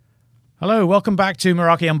Hello, welcome back to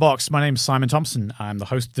Meraki Unboxed. My name's Simon Thompson. I'm the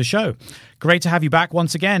host of the show. Great to have you back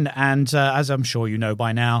once again. And as I'm sure you know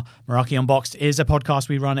by now, Meraki Unboxed is a podcast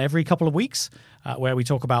we run every couple of weeks where we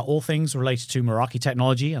talk about all things related to Meraki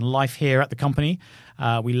technology and life here at the company.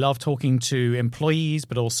 We love talking to employees,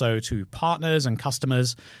 but also to partners and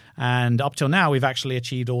customers. And up till now, we've actually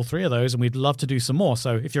achieved all three of those, and we'd love to do some more.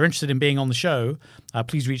 So if you're interested in being on the show,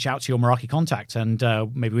 please reach out to your Meraki contact, and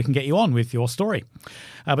maybe we can get you on with your story.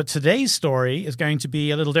 But today's story is going to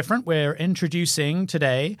be a little different. We're introducing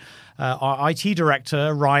today our IT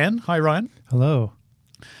director, Ryan. Hi, Ryan. Hello.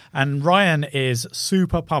 And Ryan is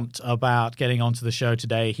super pumped about getting onto the show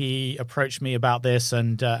today. He approached me about this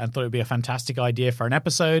and thought it would be a fantastic idea for an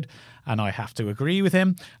episode, and I have to agree with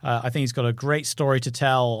him. I think he's got a great story to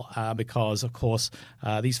tell because, of course,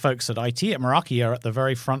 these folks at IT at Meraki are at the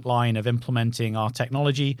very front line of implementing our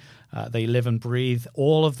technology. They live and breathe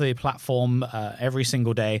all of the platform every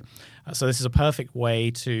single day. So this is a perfect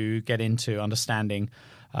way to get into understanding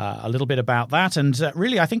a little bit about that. And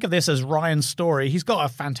really, I think of this as Ryan's story. He's got a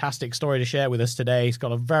fantastic story to share with us today. He's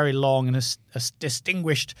got a very long and a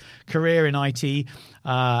distinguished career in IT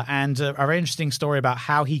and a very interesting story about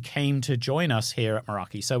how he came to join us here at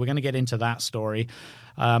Meraki. So we're going to get into that story.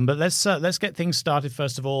 But let's get things started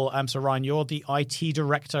first of all. So Ryan, you're the IT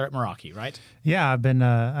director at Meraki, right? Yeah, I've been.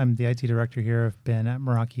 I'm the IT director here. I've been at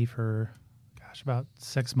Meraki for, about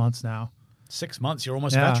 6 months now. 6 months. You're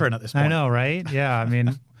almost a veteran at this point. I know, right? Yeah. I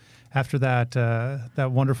mean, after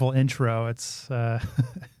that wonderful intro, it's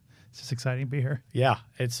just exciting to be here. Yeah,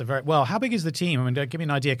 it's a very well. How big is the team? I mean, give me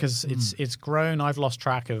an idea because it's grown. I've lost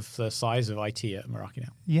track of the size of IT at Meraki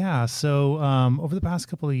now. Yeah. So over the past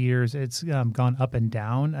couple of years, it's gone up and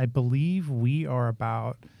down. I believe we are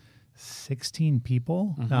about 16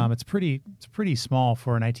 people. Mm-hmm. It's pretty small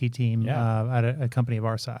for an IT team at a company of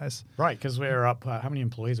our size. Right, because we're up. How many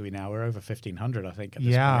employees are we now? We're over 1,500, I think. At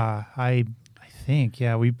this point. I think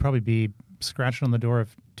we'd probably be scratching on the door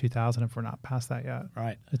of 2,000 if we're not past that yet.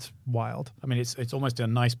 Right, it's wild. I mean, it's almost a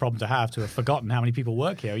nice problem to have forgotten how many people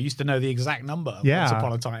work here. I used to know the exact number once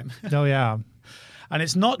upon a time. Oh yeah. And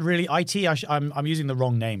it's not really IT. I'm using the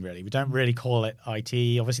wrong name, really. We don't really call it IT.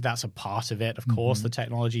 Obviously, that's a part of it, of course, the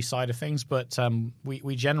technology side of things. But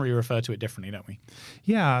we generally refer to it differently, don't we?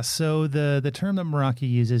 Yeah. So the term that Meraki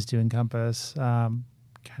uses to encompass kind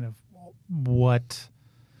of what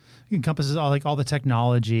encompasses all the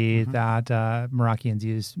technology that Merakians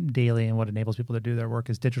use daily and what enables people to do their work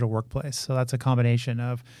is digital workplace. So that's a combination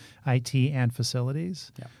of IT and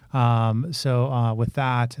facilities. Yeah. So with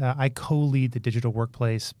that, I co-lead the digital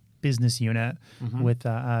workplace business unit with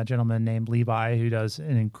a gentleman named Levi who does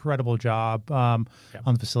an incredible job on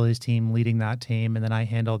the facilities team, leading that team, and then I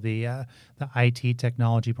handle the IT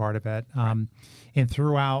technology part of it. And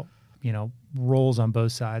throughout, roles on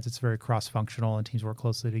both sides, it's very cross-functional and teams work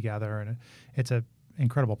closely together, and it's an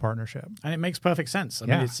incredible partnership. And it makes perfect sense. I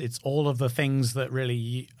mean, it's all of the things that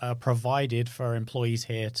really are provided for employees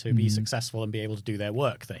here to be successful and be able to do their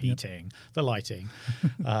work: the heating, the lighting,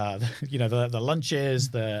 the lunches,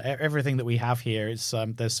 everything that we have here. It's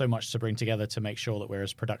there's so much to bring together to make sure that we're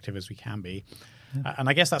as productive as we can be. Yeah. And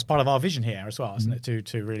I guess that's part of our vision here as well, isn't it?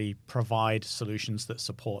 To really provide solutions that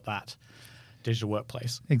support that digital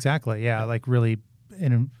workplace. Exactly. Yeah. Like really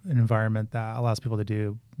in an environment that allows people to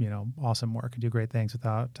do, awesome work and do great things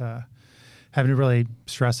without having to really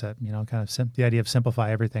stress it, kind of the idea of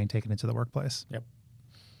simplify everything, take it into the workplace. Yep.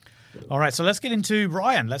 All right. So let's get into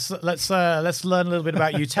Ryan. Let's learn a little bit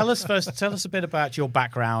about you. Tell us a bit about your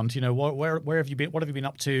background. Where have you been? What have you been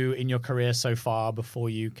up to in your career so far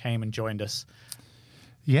before you came and joined us?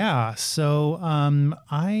 Yeah. So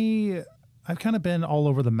I've kind of been all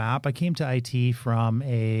over the map. I came to IT from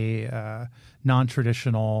a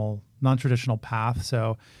non-traditional path.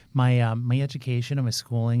 So my education and my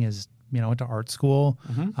schooling is, I went to art school.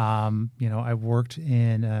 I worked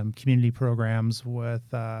in community programs with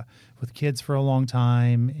kids for a long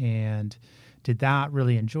time and did that,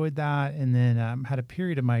 really enjoyed that. And then had a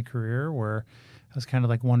period of my career where I was kind of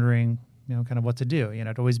like wondering, kind of what to do.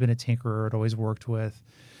 I'd always been a tinkerer. I'd always worked with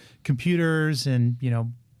computers and,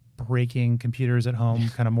 breaking computers at home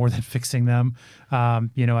kind of more than fixing them.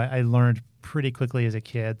 I learned pretty quickly as a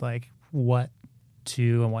kid, like what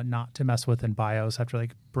to and what not to mess with in BIOS after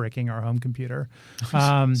like breaking our home computer.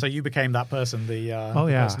 So you became that person, the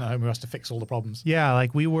person at home who has to fix all the problems. Yeah.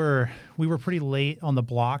 Like we were pretty late on the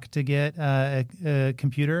block to get a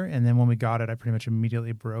computer. And then when we got it, I pretty much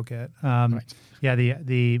immediately broke it. Right. Yeah.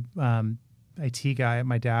 IT guy at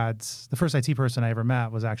my dad's. The first IT person I ever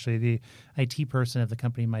met was actually the IT person of the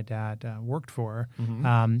company my dad worked for.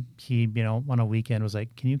 He, on a weekend was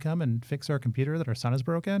like, "Can you come and fix our computer that our son has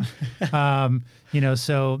broken?"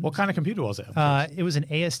 So What kind of computer was it? It was an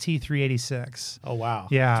AST 386. Oh, wow.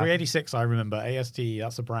 Yeah. 386, I remember. AST,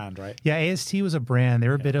 that's a brand, right? Yeah, AST was a brand. They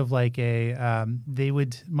were a bit of like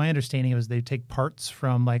my understanding was they'd take parts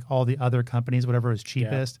from like all the other companies, whatever was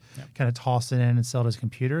cheapest, kind of toss it in and sell it as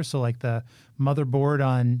computers. So like the motherboard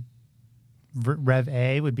on Rev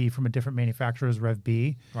A would be from a different manufacturer as Rev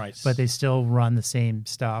B. Right. But they still run the same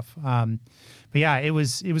stuff. But yeah, it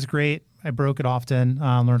was great. I broke it often,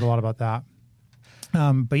 learned a lot about that.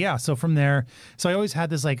 But yeah, so from there, I always had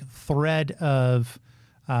this like thread of,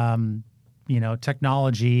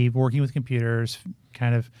 technology, working with computers,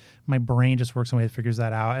 kind of my brain just works in a way that figures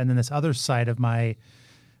that out. And then this other side of my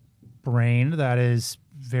brain that is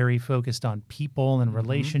very focused on people and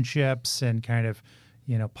relationships and kind of,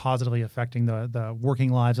 positively affecting the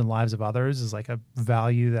working lives and lives of others is like a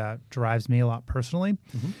value that drives me a lot personally.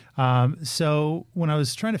 So when I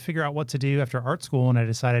was trying to figure out what to do after art school and I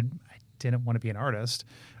decided I didn't want to be an artist,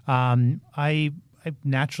 I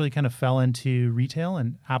naturally kind of fell into retail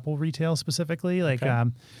and Apple retail specifically,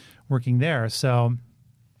 working there. So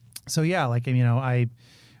yeah, I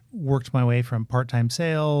worked my way from part-time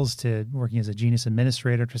sales to working as a Genius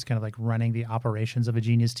administrator, just kind of like running the operations of a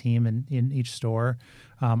Genius team in each store.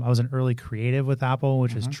 I was an early creative with Apple,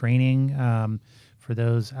 which is training. For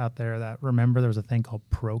those out there that remember, there was a thing called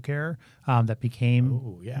ProCare that became...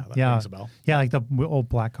 Oh, yeah, that rings a bell. Yeah, like the old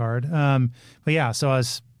black card. But yeah, so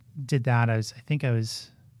did that. I think I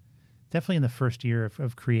was definitely in the first year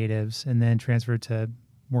of creatives and then transferred to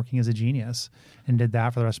working as a Genius and did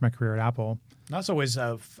that for the rest of my career at Apple. That's always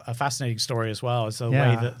a fascinating story as well. It's the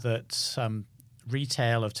way that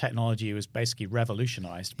retail of technology was basically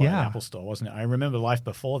revolutionized by the Apple Store, wasn't it? I remember life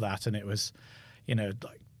before that, and it was,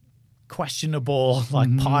 like questionable,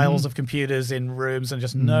 like piles of computers in rooms and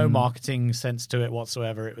just no marketing sense to it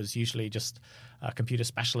whatsoever. It was usually just computer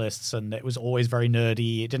specialists, and it was always very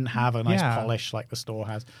nerdy. It didn't have a nice polish like the store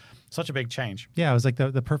has. Such a big change. Yeah, it was like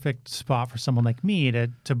the perfect spot for someone like me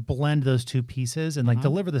to blend those two pieces and like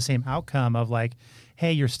deliver the same outcome of like,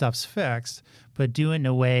 hey, your stuff's fixed, but do it in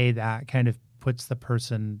a way that kind of puts the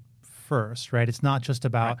person first, right? It's not just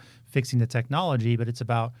about fixing the technology, but it's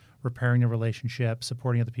about repairing the relationship,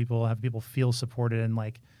 supporting other people, having people feel supported in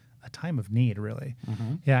like a time of need, really.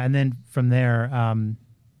 Yeah, and then from there,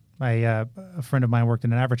 a friend of mine worked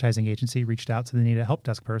in an advertising agency, reached out to the need a help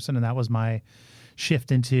desk person, and that was my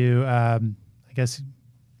shift into, I guess,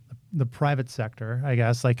 the private sector,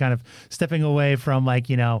 like kind of stepping away from like,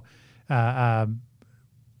 working at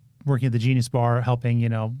the Genius Bar,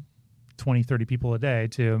 helping, 20, 30 people a day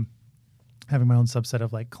to having my own subset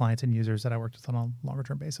of like clients and users that I worked with on a longer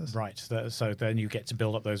term basis. Right. So then you get to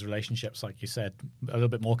build up those relationships, like you said, a little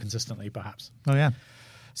bit more consistently, perhaps. Oh, yeah.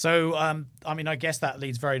 So, I guess that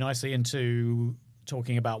leads very nicely into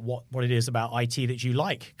talking about what it is about IT that you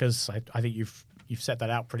like, because I think you've set that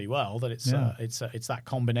out pretty well, that it's that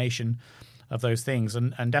combination of those things,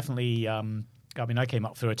 and definitely. I came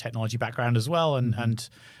up through a technology background as well, and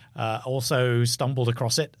also stumbled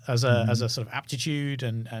across it as a sort of aptitude,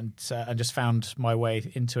 and just found my way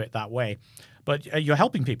into it that way. But you're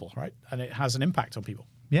helping people, right? And it has an impact on people.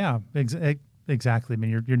 Yeah, exactly. I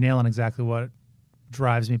mean, you're nailing exactly what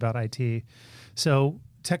drives me about IT. So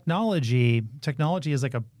technology is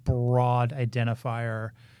like a broad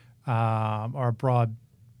identifier, or a broad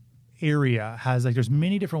area. There's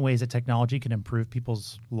many different ways that technology can improve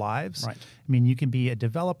people's lives. Right. I mean, you can be a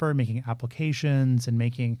developer making applications and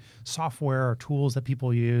making software or tools that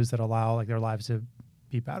people use that allow like their lives to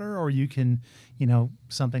be better, or you can,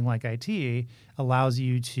 something like IT allows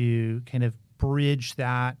you to kind of bridge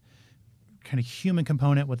that kind of human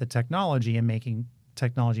component with the technology and making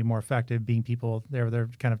technology more effective, being people their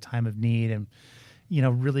kind of time of need, and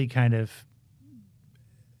really kind of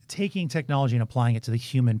taking technology and applying it to the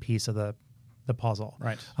human piece of the puzzle.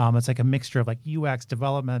 Right. It's like a mixture of like UX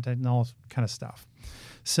development and all kind of stuff.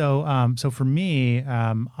 So for me,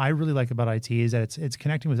 I really like about IT is that it's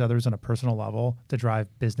connecting with others on a personal level to drive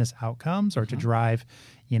business outcomes or to drive,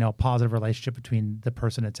 positive relationship between the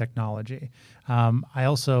person and technology. I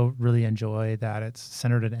also really enjoy that it's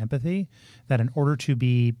centered in empathy, that in order to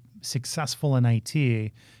be successful in IT,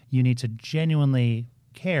 you need to genuinely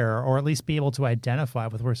care, or at least be able to identify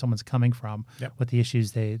with where someone's coming from, with the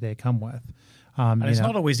issues they come with. And it's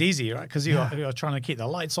not always easy, right? Because you're trying to keep the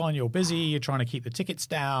lights on, you're busy, you're trying to keep the tickets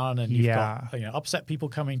down, and you've got upset people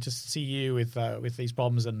coming to see you with these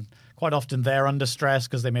problems, and quite often they're under stress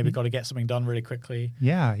because they maybe got to get something done really quickly.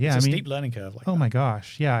 It's a steep learning curve. My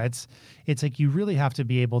gosh, it's like you really have to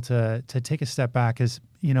be able to take a step back, because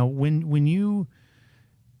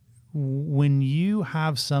when you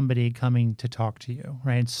have somebody coming to talk to you,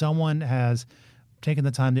 right? Someone has taken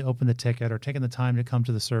the time to open the ticket or taken the time to come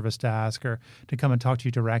to the service desk or to come and talk to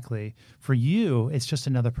you directly. For you, it's just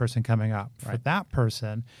another person coming up. Right. For that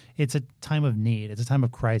person, it's a time of need. It's a time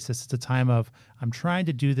of crisis. It's a time of, I'm trying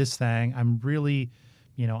to do this thing. I'm really,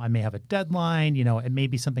 I may have a deadline, it may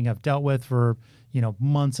be something I've dealt with for,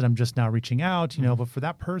 months, and I'm just now reaching out, but for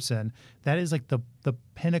that person, that is like the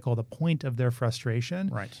pinnacle, the point of their frustration.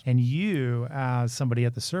 Right. And you, as somebody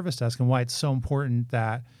at the service desk, and why it's so important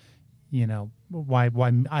that, why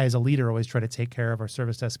I as a leader always try to take care of our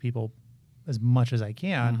service desk people as much as I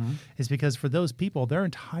can, is because for those people, their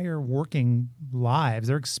entire working lives,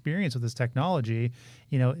 their experience with this technology,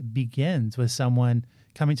 it begins with someone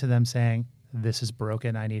coming to them saying, this is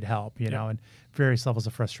broken, I need help, and various levels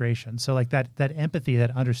of frustration. So like that empathy,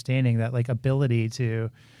 that understanding, that like ability to,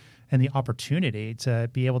 and the opportunity to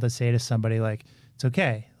be able to say to somebody like, it's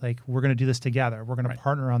okay, like we're going to do this together. We're going to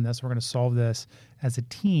partner on this. We're going to solve this as a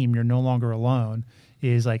team. You're no longer alone,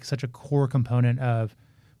 is like such a core component of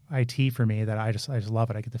IT for me that I just love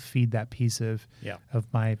it. I get to feed that piece of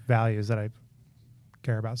my values that I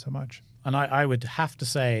care about so much. And I would have to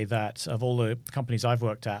say that of all the companies I've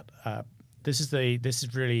worked at, this is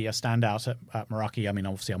really a standout at Meraki. I mean,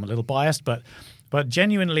 obviously I'm a little biased, but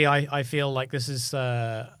genuinely I feel like this is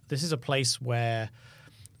a place where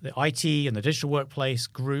the IT and the digital workplace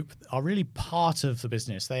group are really part of the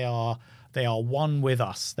business. They are one with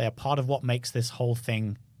us. They are part of what makes this whole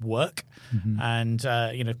thing work. And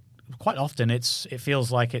quite often it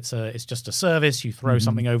feels like it's just a service. You throw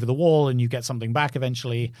something over the wall and you get something back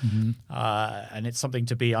eventually, and it's something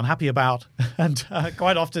to be unhappy about. And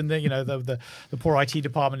quite often, the poor IT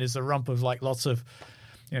department is the rump of like lots of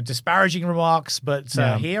disparaging remarks. But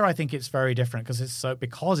here, I think it's very different because it's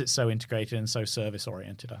so integrated and so service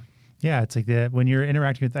oriented. Yeah, it's like when you're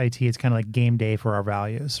interacting with IT, it's kind of like game day for our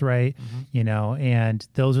values, right? And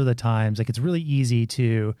those are the times like it's really easy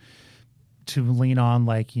to lean on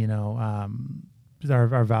like,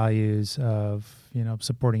 our values of,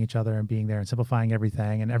 supporting each other and being there and simplifying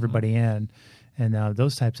everything and everybody in, and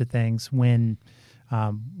those types of things when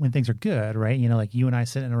things are good, right? Like you and I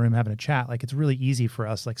sit in a room having a chat, like it's really easy for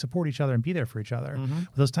us, like support each other and be there for each other.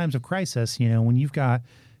 With those times of crisis, when you've got,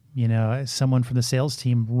 someone from the sales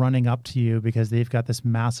team running up to you because they've got this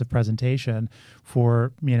massive presentation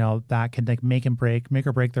for, that can like make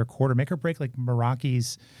or break their quarter, make or break like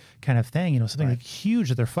Meraki's kind of thing, something like huge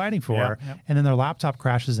that they're fighting for, and then their laptop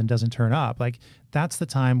crashes and doesn't turn up. Like that's the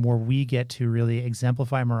time where we get to really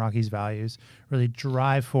exemplify Meraki's values, really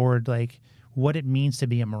drive forward like what it means to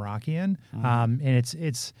be a Merakian. And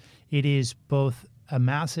it is both a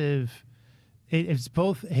massive, it's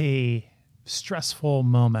both a stressful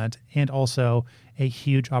moment and also a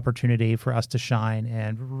huge opportunity for us to shine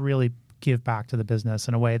and really give back to the business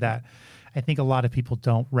in a way that I think a lot of people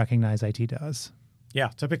don't recognize IT does. Yeah,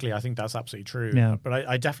 typically I think that's absolutely true. Yeah. But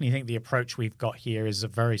I definitely think the approach we've got here is a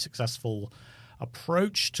very successful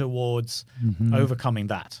approach towards overcoming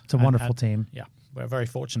that. It's a wonderful team. Yeah, we're very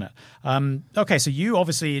fortunate. Okay, so you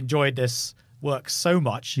obviously enjoyed this work so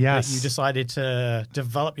much that you decided to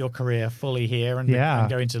develop your career fully here and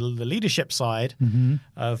go into the leadership side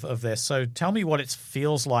of this. So tell me what it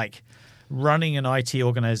feels like running an IT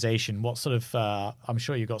organization. What sort of, I'm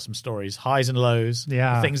sure you've got some stories, highs and lows,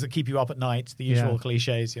 the things that keep you up at night, the usual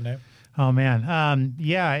cliches, Oh man.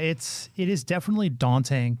 It is definitely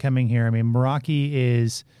daunting coming here. I mean, Meraki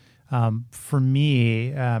is, for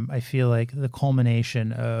me, I feel like the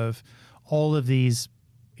culmination of all of these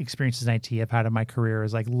experiences in IT I've had in my career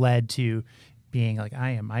is like led to being like,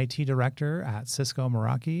 I am IT director at Cisco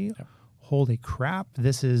Meraki. Yep. Holy crap.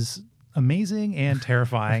 This is amazing and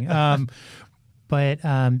terrifying. But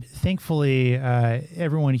thankfully,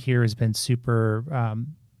 everyone here has been super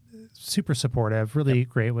supportive, really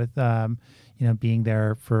great with, being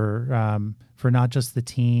there for not just the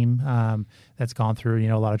team that's gone through,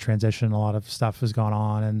 a lot of transition, a lot of stuff has gone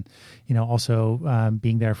on, and, also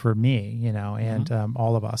being there for me, and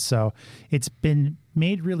all of us. So it's been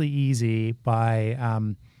made really easy by,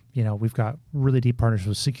 we've got really deep partnerships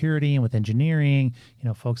with security and with engineering,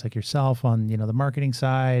 folks like yourself on, the marketing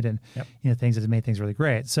side and, things that have made things really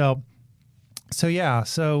great. So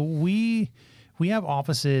we we have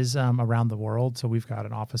offices around the world. So we've got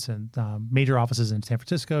an office in major offices in San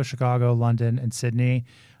Francisco, Chicago, London, and Sydney.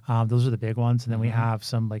 Those are the big ones. And then we have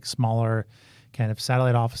some like smaller kind of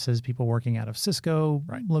satellite offices, people working out of Cisco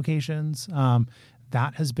locations.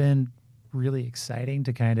 That has been really exciting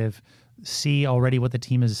to kind of see already what the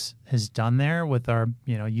team has done there with our,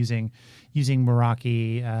 using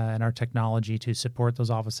Meraki and our technology to support those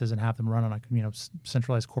offices and have them run on a,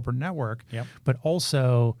 centralized corporate network, but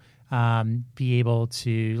also be able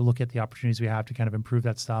to look at the opportunities we have to kind of improve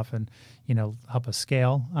that stuff and, help us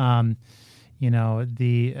scale. Some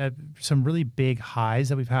really big highs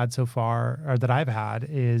that we've had so far, or that I've had,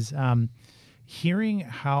 is hearing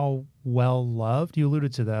how well loved, you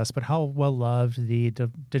alluded to this, but how well loved the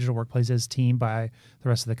Digital Workplace is team by the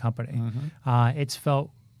rest of the company. It's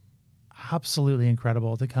felt absolutely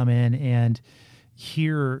incredible to come in and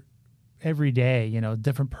hear every day,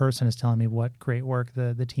 different person is telling me what great work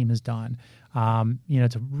the team has done.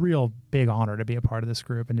 It's a real big honor to be a part of this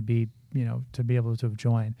group and to be able to have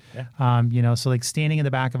joined. So like standing in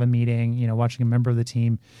the back of a meeting, watching a member of the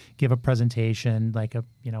team give a presentation, like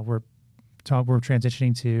we're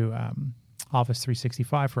transitioning to Office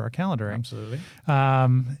 365 for our calendaring. Absolutely.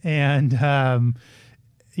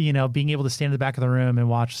 Being able to stand in the back of the room and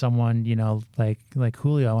watch someone, like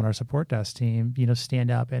Julio on our support desk team, stand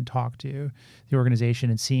up and talk to the organization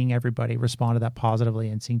and seeing everybody respond to that positively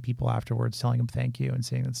and seeing people afterwards telling them thank you and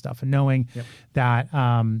seeing that stuff and knowing that,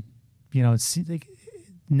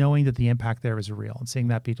 knowing that the impact there is real and seeing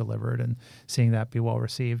that be delivered and seeing that be well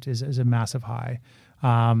received is a massive high.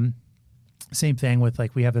 Same thing with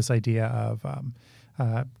we have this idea of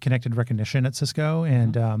connected recognition at Cisco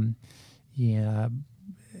and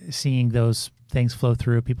seeing those things flow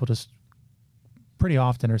through. People just pretty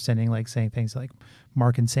often are saying things like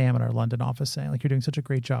Mark and Sam in our London office saying you're doing such a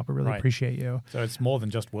great job. I really appreciate you. So it's more than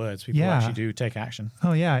just words. People actually do take action.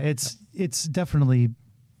 Oh yeah. It's definitely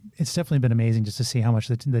been amazing just to see how much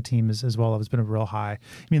the team is as well. It's been a real high.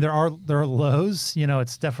 I mean, there are lows,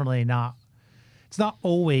 it's definitely not. It's not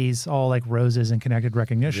always all like roses and connected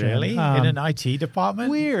recognition. Really? In an IT department?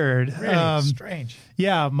 Weird. Really strange.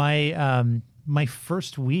 Yeah. My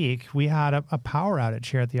first week, we had a power outage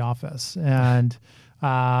here at the office. And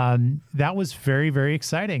that was very, very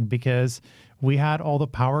exciting because we had all the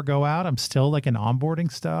power go out. I'm still in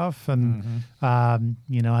onboarding stuff and, had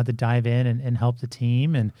to dive in and help the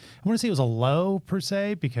team. And I want to say it was a low per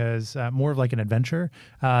se because more of an adventure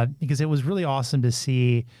because it was really awesome to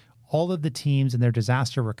see all of the teams and their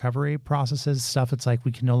disaster recovery processes, stuff. It's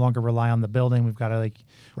we can no longer rely on the building. We've got to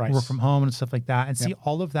work from home and stuff like that and see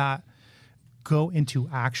all of that go into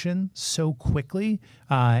action so quickly.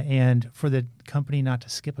 And for the company not to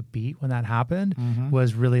skip a beat when that happened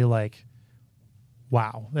was really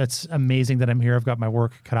wow, that's amazing that I'm here. I've got my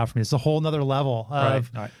work cut out for me. It's a whole nother level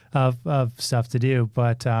of stuff to do.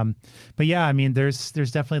 But yeah, I mean, there's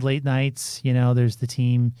definitely late nights, there's the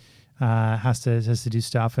team has to do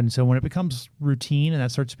stuff. And so when it becomes routine and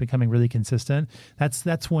that starts becoming really consistent,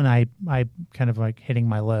 that's when I kind of hitting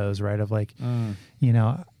my lows, right? Of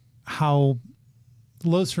how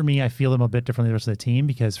lows for me, I feel them a bit differently than the rest of the team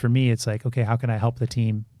because for me, it's okay, how can I help the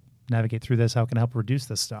team navigate through this? How can I help reduce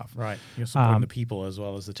this stuff? Right. You're supporting the people as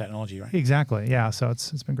well as the technology, right? Exactly. Yeah. So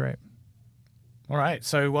it's been great. All right.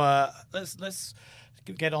 So let's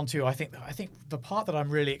get on to I think the part that I'm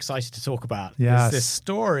really excited to talk about is this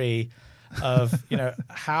story of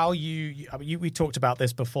how we talked about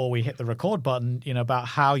this before we hit the record button, about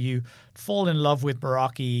how you fall in love with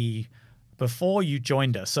Meraki before you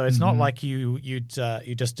joined us. So it's not like you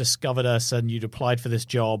just discovered us and you'd applied for this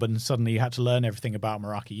job and suddenly you had to learn everything about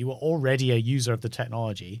Meraki. You were already a user of the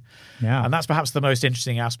technology. Yeah. And that's perhaps the most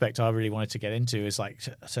interesting aspect I really wanted to get into is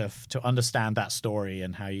to understand that story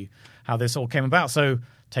and how this all came about. So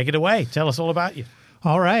take it away. Tell us all about you.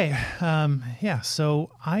 All right. So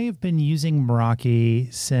I have been using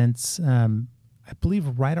Meraki since I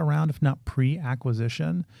believe right around, if not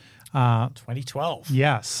pre-acquisition. 2012.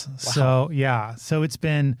 Yes. Wow. So it's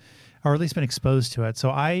been, or at least been exposed to it.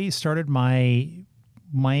 So I started my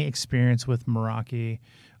experience with Meraki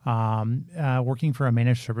working for a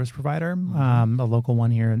managed service provider, a local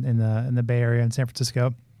one here in the Bay Area in San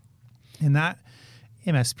Francisco. And that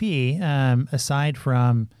MSP, aside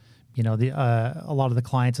from a lot of the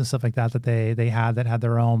clients and stuff like that they had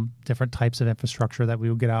their own different types of infrastructure that we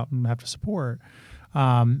would get out and have to support.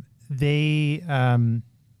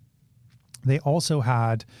 They also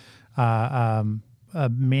had a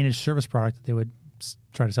managed service product that they would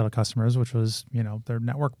try to sell to customers, which was their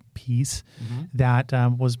network piece that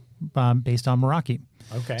was based on Meraki.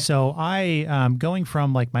 Okay. So I going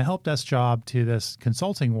from my help desk job to this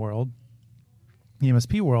consulting world, the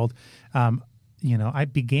MSP world, I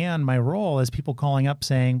began my role as people calling up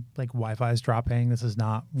saying, like, Wi-Fi is dropping, this is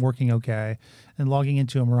not working okay, and logging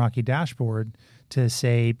into a Meraki dashboard to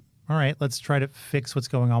say, all right, let's try to fix what's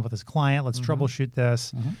going on with this client. Let's troubleshoot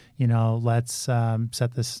this. Let's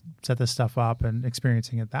set this stuff up and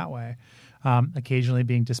experiencing it that way. Occasionally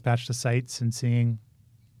being dispatched to sites and seeing,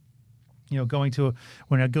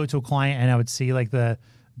 when I go to a client and I would see like the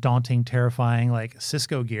daunting, terrifying, like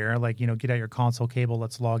Cisco gear, like, get out your console cable,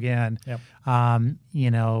 let's log in. Yep.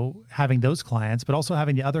 Having those clients, but also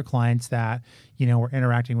having the other clients that, were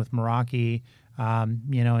interacting with Meraki,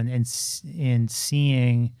 and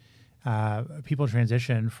seeing people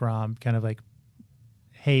transition from kind of like,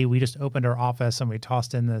 hey, we just opened our office and we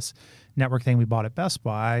tossed in this network thing we bought at Best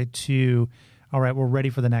Buy, to, all right, we're ready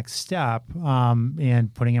for the next step,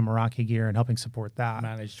 and putting in Meraki gear and helping support that.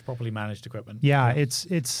 Properly managed equipment. Yeah, it's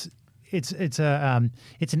an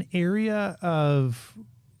area of,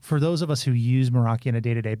 for those of us who use Meraki on a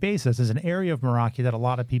day-to-day basis, is an area of Meraki that a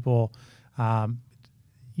lot of people, a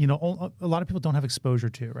lot of people don't have exposure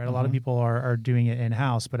to, right? A lot of people are doing it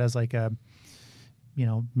in-house, but as like a,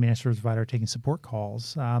 managed service provider taking support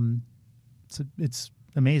calls, it's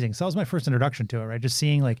amazing. So that was my first introduction to it, right? Just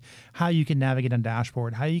seeing like how you can navigate on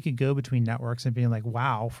dashboard, how you can go between networks and being like,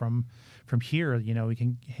 wow, from here, we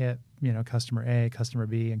can hit, customer A, customer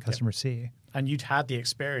B, and customer C. And you'd had the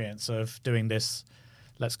experience of doing this,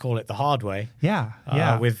 let's call it the hard way. Yeah.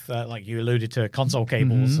 With like you alluded to, console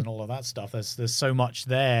cables and all of that stuff. There's so much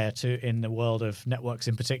there in the world of networks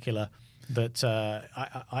in particular that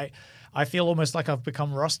I feel almost like I've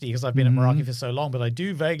become rusty because I've been at Meraki for so long, but I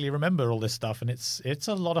do vaguely remember all this stuff, and it's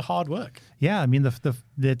a lot of hard work. Yeah, I mean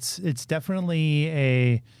it's definitely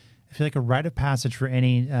I feel like a rite of passage for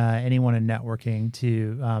anyone in networking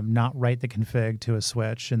to not write the config to a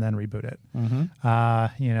switch and then reboot it.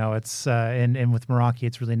 It's and with Meraki,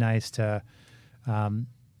 it's really nice to have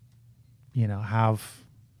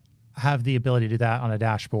the ability to do that on a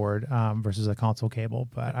dashboard versus a console cable.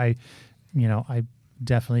 But I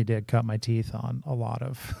definitely did cut my teeth on a lot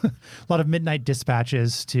of midnight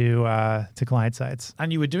dispatches to client sites.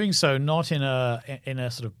 And you were doing so not in a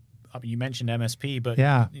sort of, I mean, you mentioned MSP, but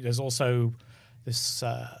there's also this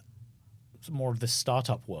more of the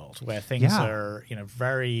startup world where things are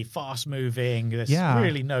very fast moving. There's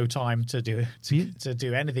really no time to do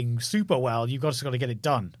anything super well. You've just got to get it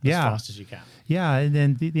done as fast as you can. Yeah, and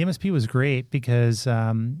then the MSP was great because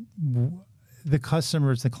the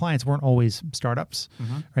clients weren't always startups,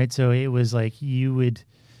 right? So it was like you would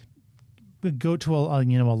go to a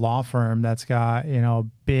law firm that's got a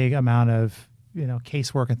big amount of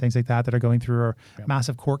casework and things like that are going through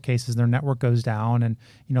massive court cases, and their network goes down, and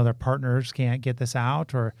their partners can't get this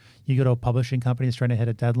out. Or you go to a publishing company that's trying to hit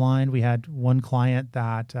a deadline. We had one client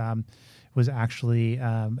that was actually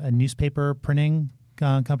a newspaper printing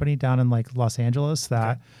company down in like Los Angeles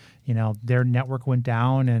that their network went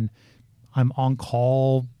down, and I'm on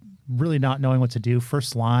call, really not knowing what to do.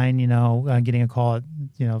 First line, getting a call at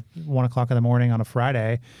 1 o'clock in the morning on a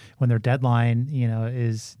Friday when their deadline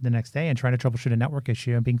is the next day, and trying to troubleshoot a network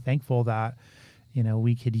issue, and being thankful that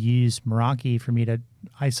we could use Meraki for me to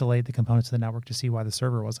isolate the components of the network to see why the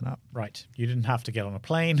server wasn't up. Right, you didn't have to get on a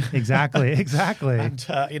plane. Exactly. And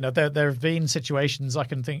there have been situations I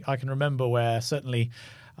can remember where certainly.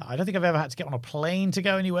 I don't think I've ever had to get on a plane to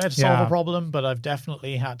go anywhere to solve a problem, but I've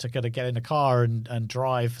definitely had to get in a car and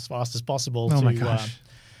drive as fast as possible to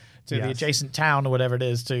the adjacent town or whatever it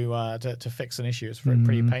is to fix an issue. It's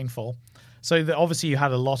pretty painful. So obviously you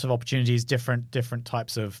had a lot of opportunities, different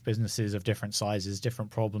types of businesses of different sizes, different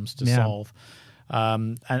problems to solve,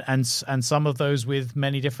 and some of those with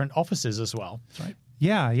many different offices as well. Right?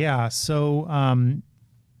 Yeah. So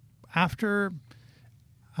after.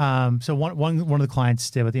 So one of the clients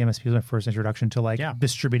did with the MSP was my first introduction to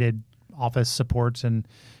distributed office supports, and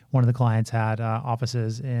one of the clients had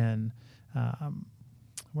offices in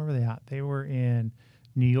where were they at? They were in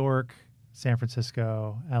New York, San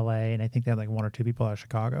Francisco, LA, and I think they had like one or two people out of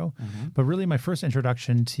Chicago. But really, my first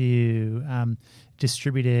introduction to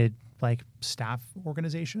distributed like staff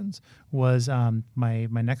organizations was my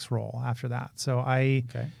next role after that. So I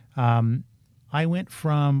went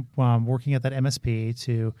from working at that MSP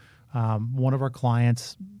to one of our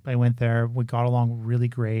clients. I went there. We got along really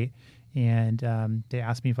great, and they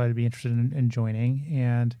asked me if I'd be interested in joining,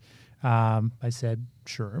 and I said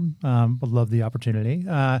sure. Would love the opportunity.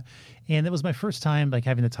 And it was my first time like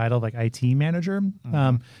having the title of like IT manager.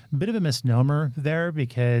 A bit of a misnomer there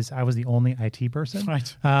because I was the only IT person.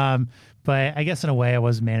 Right. But I guess in a way I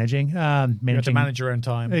was managing. You had to manage your own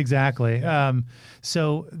time. Exactly.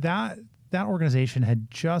 So that organization had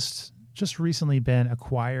just just recently been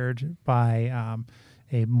acquired by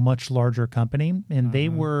a much larger company, and they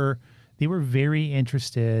were very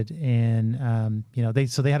interested in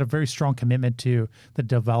they had a very strong commitment to the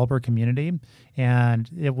developer community, and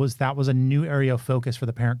that was a new area of focus for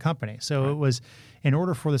the parent company. So it was, in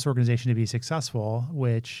order for this organization to be successful,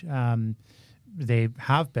 which they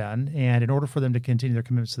have been, and in order for them to continue their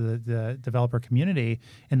commitments to the developer community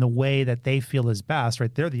in the way that they feel is best,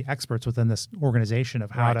 right? They're the experts within this organization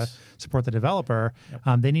of how to support the developer.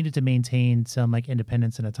 Yep. They needed to maintain some like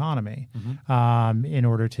independence and autonomy in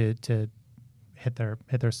order to hit their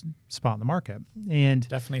spot in the market. And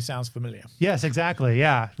definitely sounds familiar. Yes, exactly.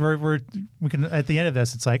 Yeah, we can, at the end of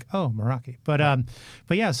this, it's like, oh, Meraki. But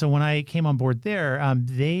yeah. So when I came on board there,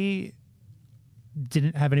 they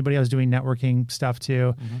didn't have anybody I was doing networking stuff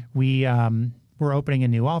to. We were opening a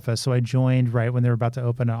new office. So I joined right when they were about to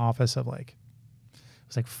open an office of it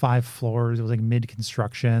was like 5 floors. It was like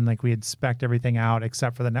mid-construction. Like we had spec'd everything out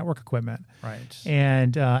except for the network equipment. Right.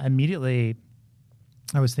 And immediately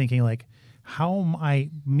I was thinking like, how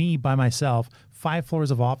am me by myself, 5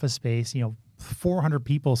 floors of office space, 400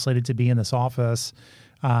 people slated to be in this office,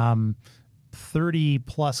 30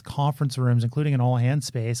 plus conference rooms, including an all hands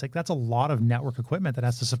space. Like that's a lot of network equipment that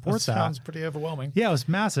has to support that. Sounds pretty overwhelming. Yeah, it was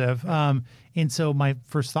massive. And so my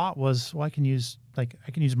first thought was, well, I can use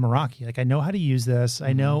Meraki. Like I know how to use this.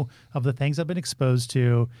 I know of the things I've been exposed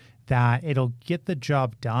to that it'll get the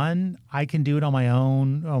job done. I can do it on my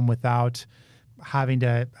own without having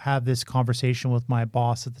to have this conversation with my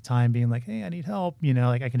boss at the time being like, hey, I need help,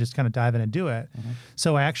 like I can just kind of dive in and do it.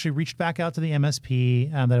 So I actually reached back out to the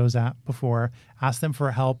MSP that I was at before, asked them for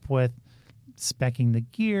help with speccing the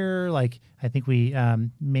gear. Like I think we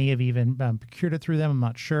may have even procured it through them. I'm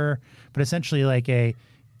not sure, but essentially like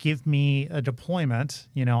give me a deployment,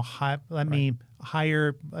 let me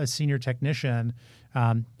hire a senior technician.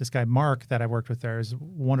 This guy, Mark, that I worked with there is a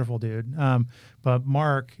wonderful dude. But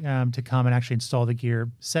Mark, to come and actually install the gear,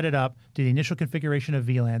 set it up, do the initial configuration of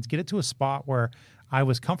VLANs, get it to a spot where I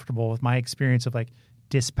was comfortable with my experience of like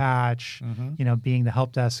dispatch, being the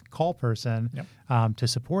help desk call person to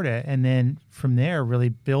support it. And then from there, really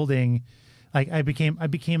building, like I became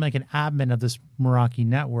like an admin of this Meraki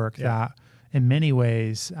network that in many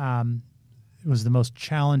ways it was the most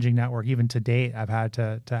challenging network even to date I've had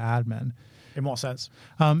to admin. In what sense?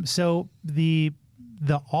 So the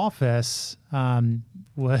office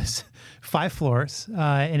was 5 floors,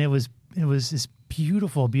 and it was this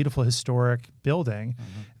beautiful, beautiful historic building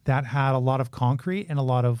that had a lot of concrete and a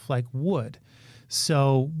lot of like wood.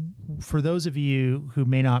 So for those of you who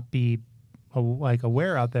may not be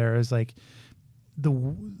aware out there, is like the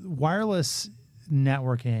wireless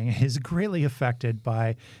networking is greatly affected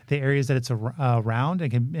by the areas that it's around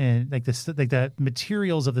and like the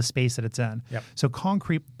materials of the space that it's in. Yep. So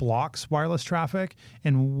concrete blocks wireless traffic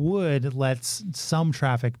and wood lets some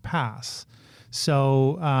traffic pass.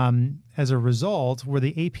 So as a result, where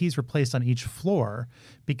the APs were placed on each floor,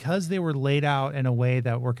 because they were laid out in a way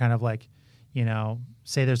that were kind of like,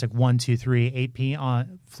 say there's like 1, 2, 3 AP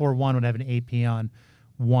on floor 1 would have an AP on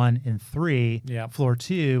 1 and 3. Floor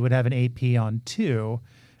 2 would have an AP on 2.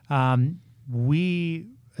 We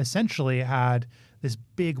essentially had this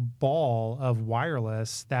big ball of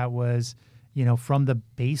wireless that was, from the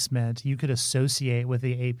basement, you could associate with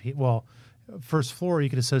the AP. Well, first floor, you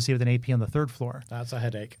could associate with an AP on the 3rd floor. That's a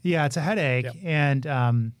headache. Yeah, it's a headache. Yep.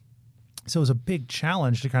 And so it was a big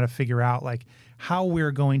challenge to kind of figure out like how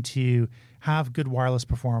we're going to have good wireless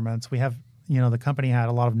performance. We have, the company had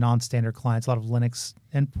a lot of non-standard clients, a lot of Linux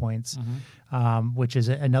endpoints, which is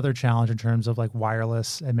another challenge in terms of like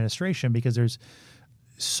wireless administration, because there's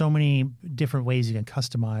so many different ways you can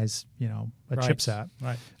customize, a chipset.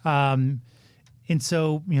 Right. And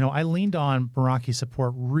so, I leaned on Meraki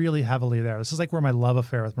support really heavily there. This is like where my love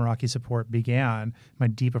affair with Meraki support began, my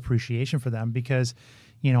deep appreciation for them, because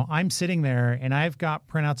I'm sitting there and I've got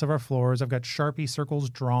printouts of our floors. I've got Sharpie circles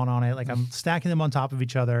drawn on it. Like I'm stacking them on top of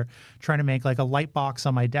each other, trying to make like a light box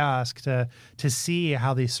on my desk to see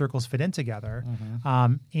how these circles fit in together.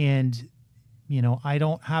 And I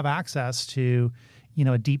don't have access to,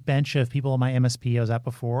 a deep bench of people in my MSP I was at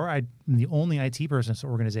before. I'm the only IT person in this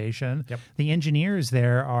organization. Yep. The engineers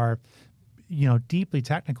there are, deeply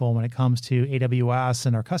technical when it comes to AWS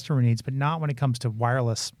and our customer needs, but not when it comes to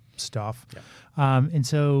wireless stuff. Yep. And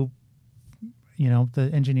so, the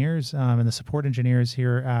engineers and the support engineers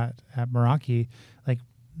here at Meraki, like,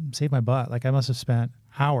 saved my butt. Like, I must have spent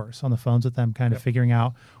hours on the phones with them kind of figuring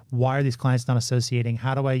out why are these clients not associating?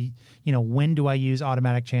 How do I, when do I use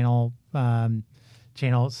automatic channel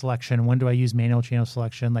selection? When do I use manual channel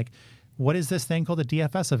selection? Like, what is this thing called a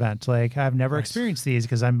DFS event? Like, I've never experienced these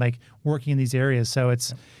because I'm like working in these areas. So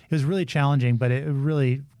it was really challenging, but it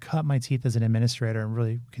really cut my teeth as an administrator and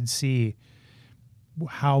really could see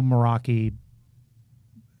how Meraki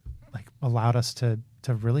like allowed us to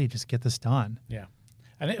really just get this done. Yeah.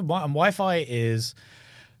 And Wi-Fi is,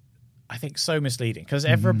 I think, so misleading because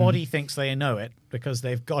everybody thinks they know it because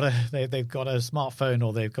they've got a smartphone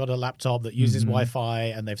or they've got a laptop that uses Wi-Fi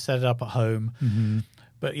and they've set it up at home.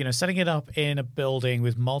 But, setting it up in a building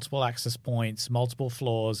with multiple access points, multiple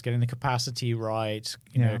floors, getting the capacity right,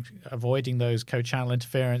 avoiding those co-channel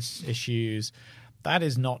interference issues, that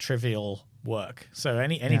is not trivial work. So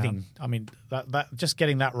anything, I mean, that just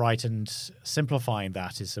getting that right and simplifying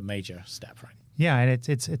that is a major step, right? Yeah, and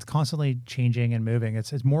it's constantly changing and moving.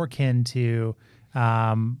 It's more akin to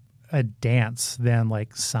a dance than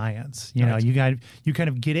like science. You know, you kind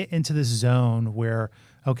of get it into this zone where,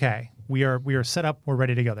 okay, we are set up, we're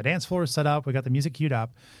ready to go. The dance floor is set up, we got the music queued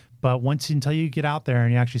up, but until you get out there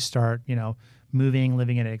and you actually start, moving,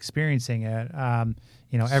 living it, experiencing it,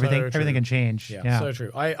 everything can change. Yeah, so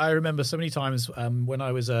true. I remember so many times when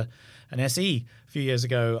I was an SE a few years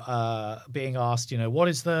ago being asked,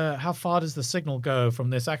 how far does the signal go from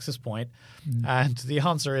this access point? And the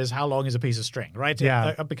answer is, how long is a piece of string, right?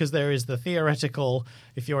 Yeah. Because there is the theoretical,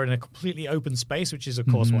 if you're in a completely open space, which is, of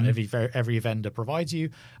course, what every vendor provides you.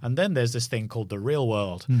 And then there's this thing called the real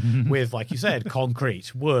world with, like you said,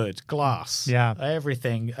 concrete, wood, glass,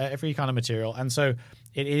 everything, every kind of material. And so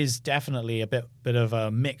it is definitely a bit of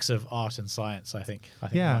a mix of art and science, I think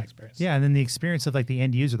in my experience. Yeah, and then the experience of like the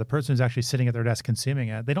end user, the person who's actually sitting at their desk consuming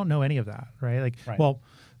it, they don't know any of that, right? Well,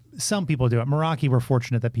 some people do. At Meraki, we're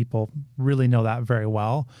fortunate that people really know that very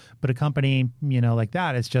well. But a company, like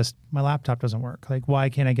that, it's just, my laptop doesn't work. Like, why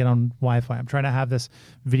can't I get on Wi-Fi? I'm trying to have this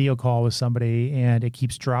video call with somebody and it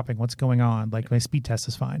keeps dropping. What's going on? Like, my speed test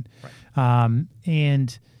is fine. Right.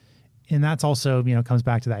 And that's also, comes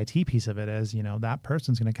back to the IT piece of it is, that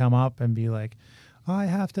person's going to come up and be like, I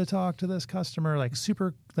have to talk to this customer like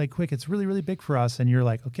super like quick. It's really, really big for us. And you're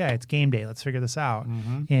like, okay, it's game day. Let's figure this out.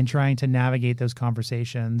 And trying to navigate those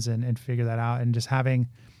conversations and figure that out. And just having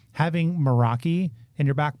Meraki in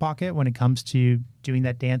your back pocket when it comes to doing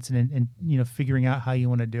that dance and figuring out how you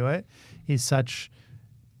want to do it is such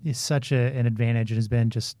an advantage. It has been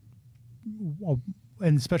just,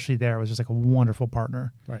 and especially there, it was just like a wonderful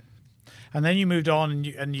partner. Right. And then you moved on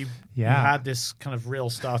and you had this kind of real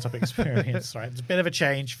startup experience, right? It's a bit of a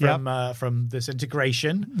change from this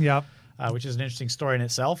integration, which is an interesting story in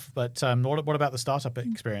itself. But what about the startup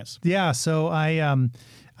experience? Yeah, so I've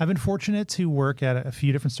been fortunate to work at a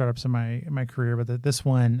few different startups in my career, but this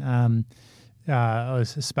one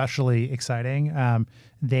was especially exciting.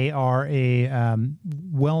 They are a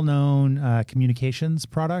well-known communications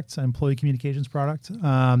product, employee communications product.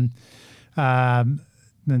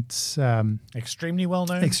 That's extremely well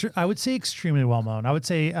known. I would say extremely well known. I would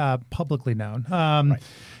say publicly known.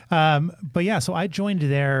 But yeah, so I joined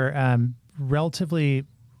there relatively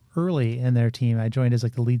early in their team. I joined as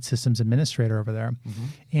like the lead systems administrator over there,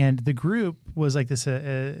 and the group was like this.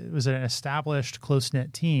 It was an established, close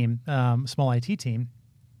knit team, small IT team,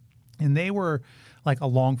 and they were like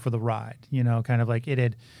along for the ride. Kind of like it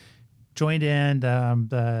had joined in.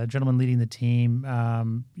 The gentleman leading the team,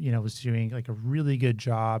 was doing like a really good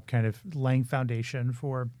job kind of laying foundation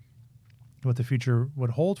for what the future would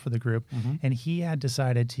hold for the group. And he had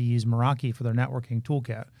decided to use Meraki for their networking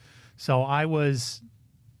toolkit. So I was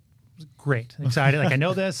great, excited. Like, I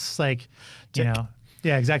know this, like, Check.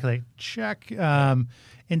 Yeah, exactly. Check.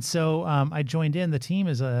 And so I joined in the team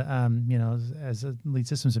as as a lead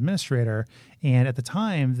systems administrator. And at the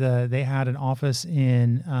time, they had an office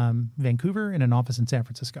in Vancouver and an office in San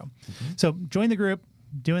Francisco. So joined the group,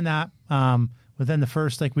 doing that. Within the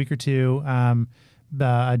first week or two,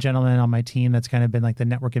 a gentleman on my team that's kind of been like the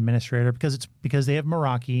network administrator because they have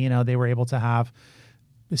Meraki. They were able to have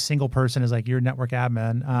a single person as like your network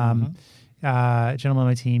admin. A gentleman on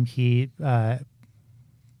my team, he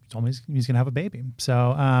told me he's going to have a baby.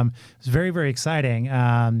 So it was very, very exciting.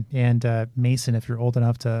 And Mason, if you're old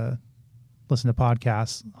enough to listen to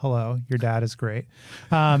podcasts, hello, your dad is great.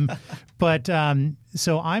 But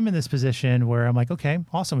so I'm in this position where I'm like, okay,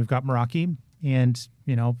 awesome. We've got Meraki, and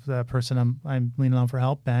the person I'm leaning on for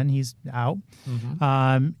help, Ben, he's out.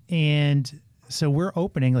 And so we're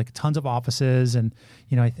opening like tons of offices, and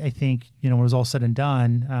I think when it was all said and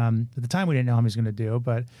done, at the time we didn't know how he was going to do,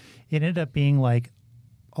 but it ended up being like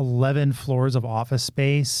 11 floors of office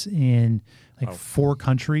space in 4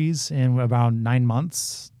 countries in about 9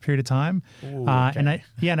 months period of time. Ooh, okay.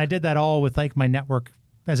 And I did that all with like my network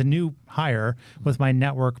as a new hire with my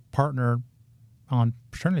network partner on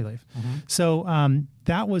paternity leave. So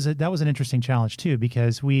that was an interesting challenge too,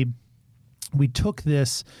 because we took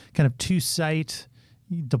this kind of 2-site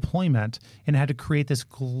deployment and had to create this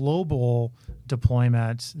global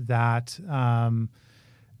deployment that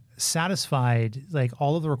satisfied like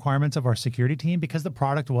all of the requirements of our security team, because the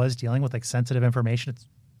product was dealing with like sensitive information.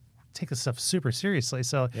 Take this stuff super seriously,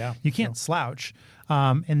 so you can't slouch.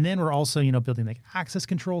 And then we're also, building like access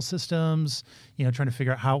control systems, trying to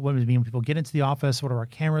figure out what does it mean when people get into the office, what are our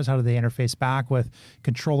cameras, how do they interface back with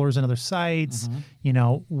controllers and other sites,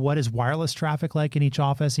 what is wireless traffic like in each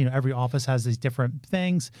office? Every office has these different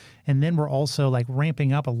things. And then we're also like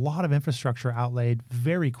ramping up a lot of infrastructure outlaid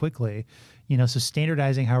very quickly, so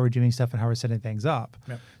standardizing how we're doing stuff and how we're setting things up.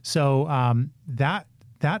 Yep. So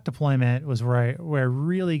that deployment was where I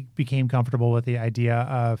really became comfortable with the idea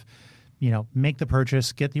of, make the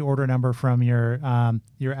purchase, get the order number from your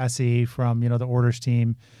SE, from, the orders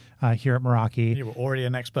team here at Meraki. You were already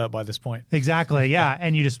an expert by this point. Exactly. Yeah.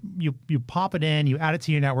 And you just, you pop it in, you add it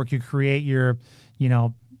to your network, you create your,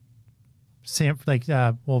 New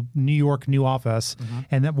York new office.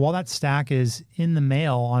 And then while that stack is in the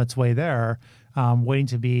mail on its way there, waiting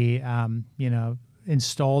to be,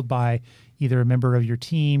 installed by either a member of your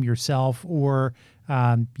team, yourself, or,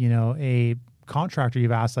 a contractor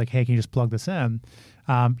you've asked, like, hey, can you just plug this in?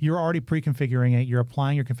 You're already pre-configuring it. You're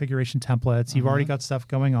applying your configuration templates. You've already got stuff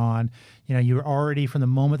going on. You're already, from the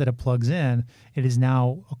moment that it plugs in, it is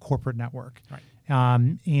now a corporate network. Right.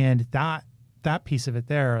 And that piece of it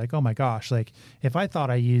there, like, oh my gosh, like if I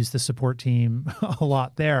thought I used the support team a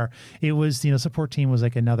lot there, it was, support team was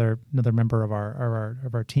like another member of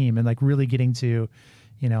our team, and like really getting to,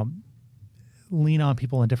 lean on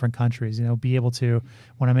people in different countries, be able to,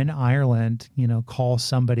 when I'm in Ireland, call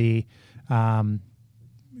somebody on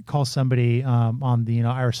the,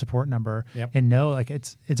 Irish support number. Yep. And know, like,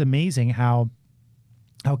 it's amazing how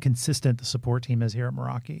consistent the support team is here at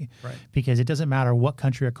Meraki. Right. Because it doesn't matter what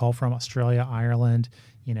country I call from, Australia, Ireland,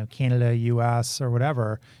 Canada, US, or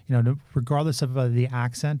whatever, regardless of the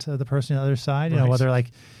accent of the person on the other side, whether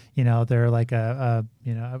like, they're like a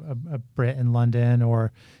Brit in London,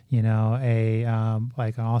 or,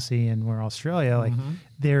 like an Aussie and we're Australia, like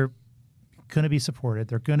they're going to be supported.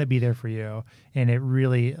 They're going to be there for you. And it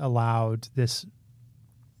really allowed this,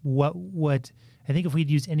 what I think if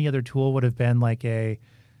we'd used any other tool would have been like I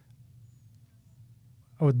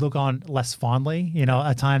would look on less fondly,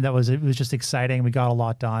 a time it was just exciting. We got a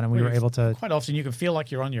lot done, and we were able to. Quite often you can feel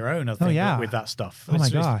like you're on your own, I think, with that stuff. Oh my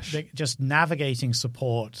gosh. Just navigating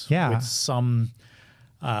support with some,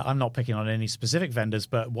 I'm not picking on any specific vendors,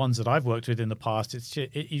 but ones that I've worked with in the past,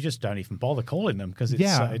 you just don't even bother calling them, because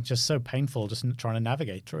it's just so painful just trying to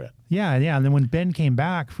navigate through it. Yeah. And then when Ben came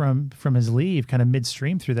back from his leave kind of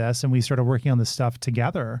midstream through this, and we started working on this stuff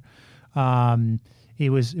together, it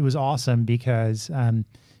was awesome, because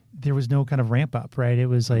there was no kind of ramp up, right? It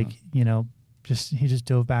was like, he just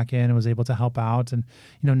dove back in and was able to help out. And,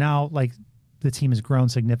 now like the team has grown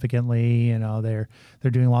significantly, they're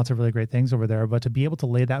doing lots of really great things over there, but to be able to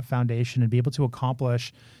lay that foundation and be able to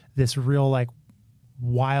accomplish this real like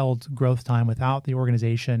wild growth time without the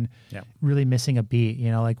organization really missing a beat,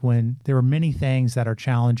 like when there were many things that are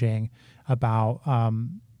challenging about,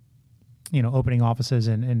 opening offices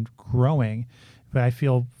and growing. But I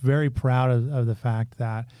feel very proud of the fact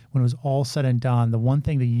that when it was all said and done, the one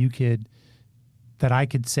thing that I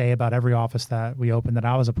could say about every office that we opened that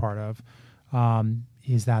I was a part of,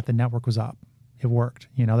 is that the network was up. It worked.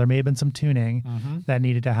 There may have been some tuning that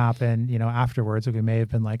needed to happen, afterwards. We may have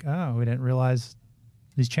been like, oh, we didn't realize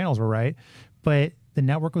these channels were right. But the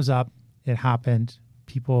network was up. It happened.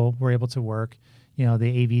 People were able to work. The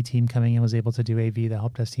AV team coming in was able to do AV. The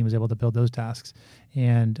help desk team was able to build those tasks.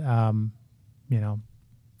 And,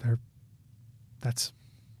 that's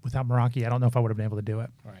without Meraki, I don't know if I would have been able to do it.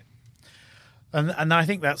 Right. And I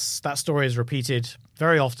think that story is repeated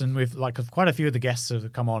very often with like quite a few of the guests that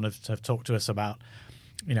have come on have talked to us about,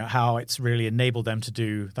 how it's really enabled them to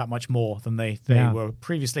do that much more than they were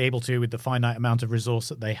previously able to with the finite amount of resource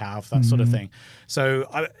that they have, that sort of thing. So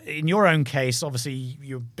in your own case, obviously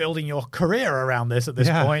you're building your career around this at this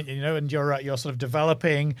point, and you're sort of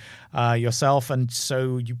developing yourself. And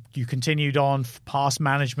so you continued on past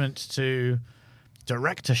management to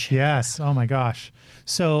directorship. Yes. Oh my gosh.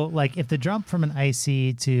 So like if the jump from an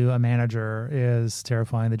IC to a manager is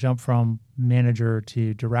terrifying, the jump from manager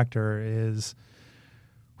to director is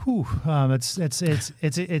it's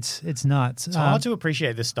nuts. It's hard to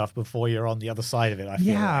appreciate this stuff before you're on the other side of it. I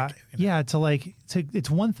feel like. It's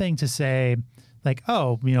one thing to say like,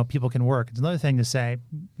 oh, people can work. It's another thing to say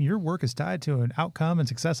your work is tied to an outcome and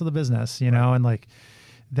success of the business, and like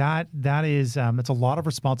that is it's a lot of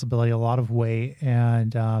responsibility, a lot of weight,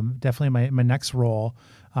 and definitely my next role,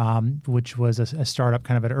 which was a startup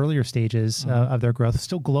kind of at earlier stages of their growth,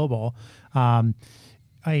 still global.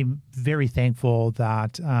 I'm very thankful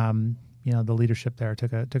that the leadership there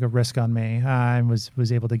took a risk on me and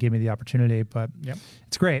was able to give me the opportunity. But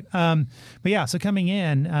it's great. But yeah, so coming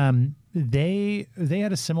in, they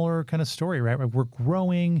had a similar kind of story, right? We're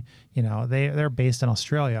growing, they're based in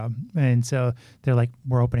Australia. And so they're like,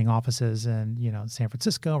 we're opening offices in, San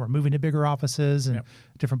Francisco, we're moving to bigger offices and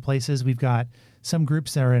different places. We've got some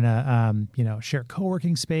groups that are in a, shared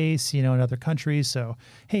co-working space, in other countries. So,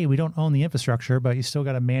 hey, we don't own the infrastructure, but you still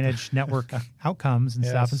got to manage network outcomes and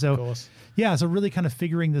stuff. And so, so really kind of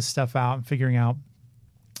figuring this stuff out and figuring out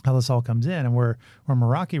how this all comes in, and where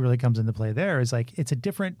Meraki really comes into play there is like, it's a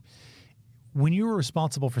different, when you were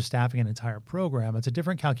responsible for staffing an entire program, it's a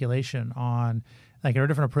different calculation on like a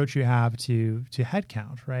different approach you have to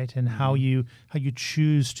headcount, right? And how you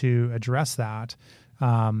choose to address that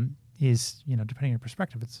is, depending on your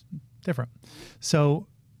perspective, it's different. So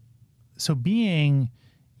being,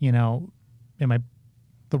 in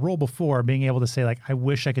the role before, being able to say like, I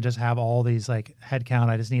wish I could just have all these like headcount,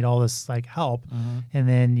 I just need all this like help. And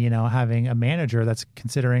then, having a manager that's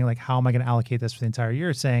considering like, how am I going to allocate this for the entire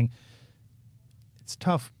year, saying, it's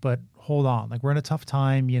tough, but hold on. Like, we're in a tough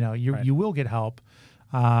time. You will get help.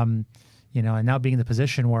 And now being in the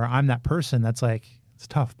position where I'm that person that's like, it's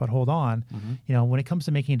tough, but hold on. When it comes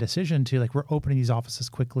to making a decision to like, we're opening these offices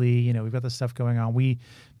quickly, we've got this stuff going on.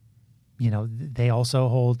 They also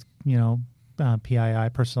hold, PII,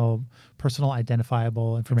 personal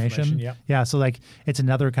identifiable information. Yeah. So like, it's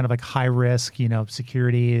another kind of like high risk,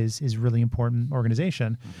 security is really important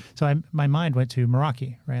organization. So my mind went to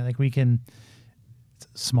Meraki, right? Like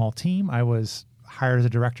small team. I was hired as a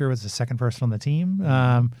director, was the second person on the team.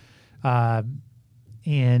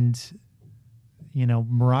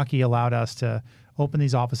 Meraki allowed us to open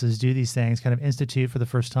these offices, do these things, kind of institute for the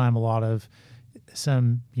first time a lot of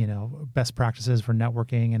some, best practices for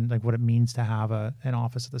networking and like what it means to have an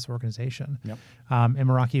office at this organization. And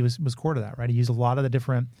Meraki was core to that, right? He used a lot of the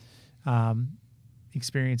different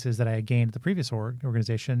experiences that I had gained at the previous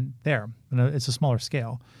organization there. And it's a smaller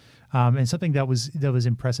scale. And something that was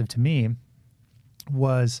impressive to me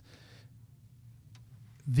was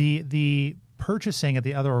the purchasing at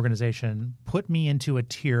the other organization put me into a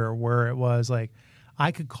tier where it was like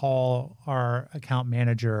I could call our account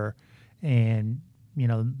manager and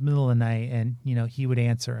middle of the night and he would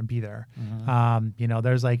answer and be there.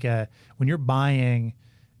 There's like when you're buying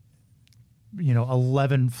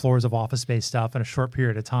 11 floors of office space stuff in a short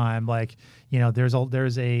period of time, like there's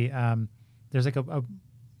like a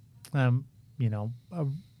I don't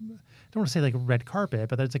want to say like a red carpet,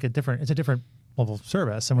 but there's like it's a different level of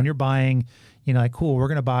service. And when you're buying, like, cool, we're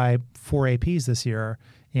going to buy 4 APs this year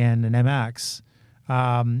and an MX,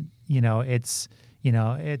 it's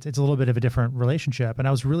a little bit of a different relationship. And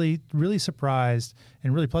I was really, really surprised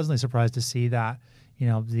and really pleasantly surprised to see that,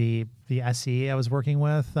 the SE I was working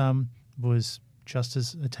with was just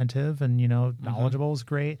as attentive and, knowledgeable was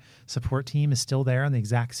great. Support team is still there in the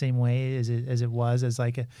exact same way as it was as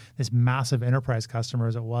like this massive enterprise customer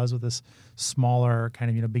as it was with this smaller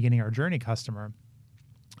kind of, beginning our journey customer.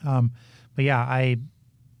 But yeah,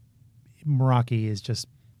 Meraki is just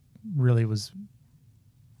really was,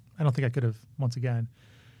 I don't think I could have, once again,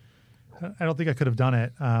 I don't think I could have done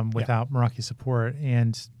it without Meraki support.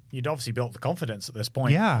 And you'd obviously built the confidence at this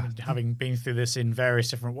point. Yeah. Having been through this in various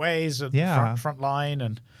different ways at Yeah. the front line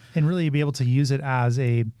and really be able to use it as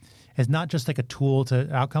not just like a tool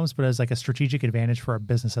to outcomes, but as like a strategic advantage for our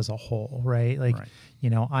business as a whole, right? Like,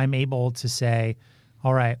 I'm able to say,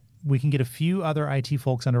 all right, we can get a few other IT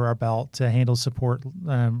folks under our belt to handle support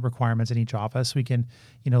requirements in each office. We can,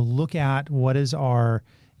 look at what is our,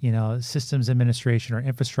 systems administration or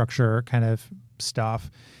infrastructure kind of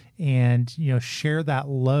stuff and, share that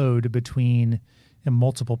load between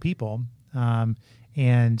multiple people and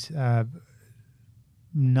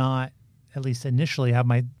not, at least initially, have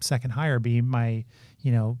my second hire be my,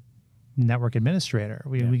 network administrator.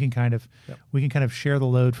 We can kind of share the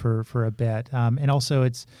load for a bit. And also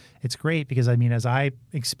it's great because as I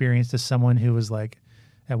experienced as someone who was like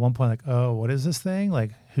at one point like, oh, what is this thing?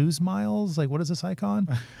 Like who's Miles? Like what is this icon?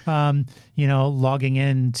 Logging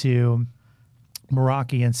into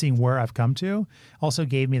Meraki and seeing where I've come to also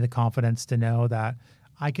gave me the confidence to know that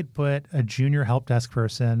I could put a junior help desk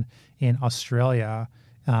person in Australia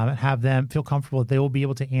and have them feel comfortable that they will be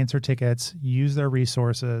able to answer tickets, use their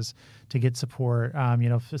resources to get support.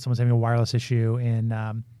 If someone's having a wireless issue in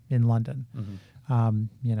London,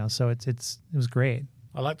 so it was great.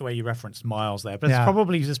 I like the way you referenced Miles there, but Yeah.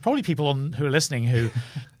 there's probably people who are listening who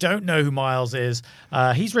don't know who Miles is.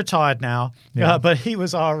 He's retired now, Yeah. but he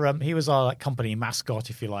was our like, company mascot,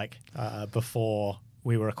 if you like, before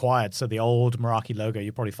we were acquired. So the old Meraki logo,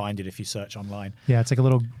 you probably find it if you search online. Yeah, it's like a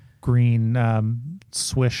little green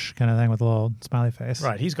swish kind of thing with a little smiley face.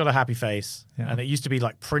 Right, he's got a happy face, Yeah. and it used to be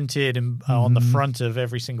like printed on the front of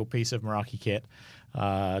every single piece of Meraki kit.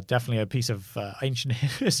 Definitely a piece of ancient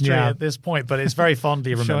history Yeah. at this point, but it's very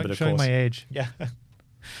fondly remembered, Showing of course. my age. Yeah.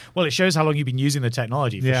 Well, it shows how long you've been using the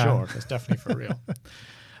technology, for Yeah. sure. It's definitely for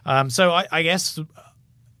real. So I guess,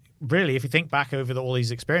 really, if you think back over all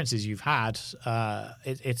these experiences you've had,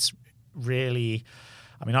 it's really...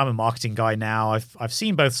 I mean, I'm a marketing guy now. I've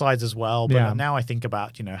seen both sides as well, but Yeah. now I think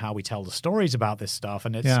about, how we tell the stories about this stuff,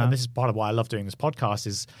 and Yeah. and this is part of why I love doing this podcast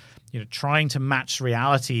is, trying to match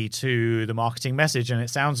reality to the marketing message. And it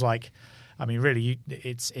sounds like, I mean, really,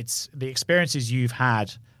 it's the experiences you've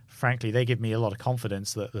had. Frankly, they give me a lot of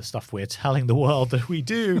confidence that the stuff we're telling the world that we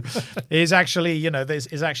do is actually,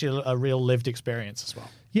 is actually a real lived experience as well.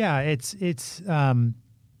 Yeah, it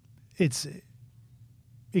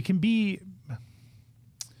can be.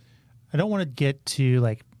 I don't want to get too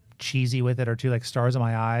like cheesy with it or too like stars in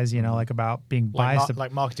my eyes, like about being biased.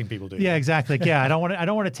 Like marketing people do. Yeah, exactly. Like, yeah, I don't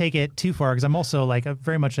want to take it too far because I'm also like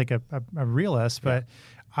very much like a realist. But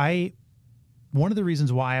one of the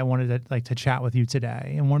reasons why I wanted to chat with you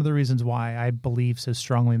today, and one of the reasons why I believe so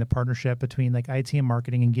strongly in the partnership between like IT and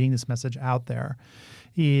marketing and getting this message out there,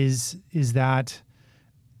 is that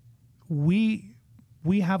we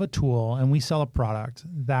have a tool and we sell a product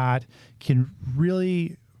that can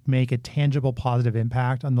really make a tangible positive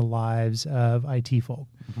impact on the lives of IT folk,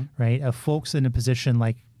 right? Of folks in a position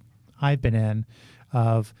like I've been in,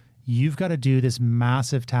 of you've got to do this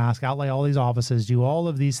massive task, outlay all these offices, do all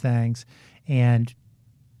of these things, and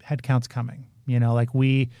headcount's coming. Like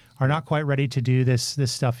we are not quite ready to do this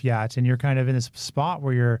stuff yet, and you're kind of in this spot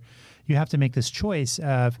where you have to make this choice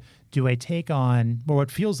of, do I take on what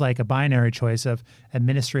feels like a binary choice of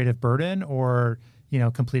administrative burden or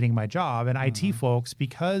completing my job? And IT folks,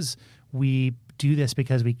 because we do this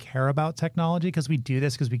because we care about technology, because we do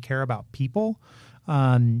this because we care about people,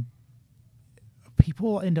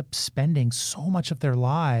 people end up spending so much of their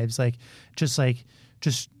lives just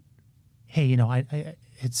hey, I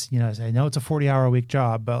know it's a 40-hour a week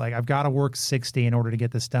job, but like I've got to work 60 in order to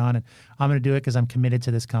get this done, and I'm going to do it because I'm committed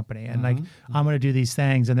to this company, and like I'm going to do these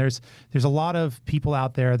things. And there's a lot of people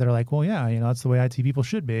out there that are like, well, yeah, that's the way IT people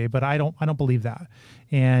should be, but I don't believe that.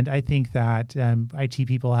 And I think that IT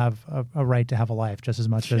people have a right to have a life just as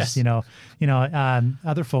much as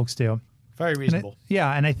other folks do. Very reasonable.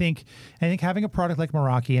 And I think having a product like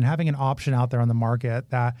Meraki and having an option out there on the market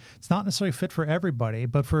that it's not necessarily fit for everybody,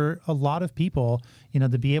 but for a lot of people,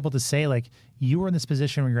 to be able to say, like, you are in this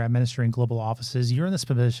position where you're administering global offices, you're in this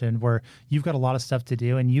position where you've got a lot of stuff to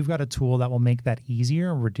do, and you've got a tool that will make that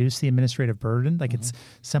easier and reduce the administrative burden. Like it's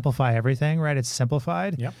simplify everything, right? It's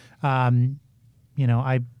simplified. Yep.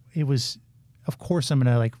 Of course, I'm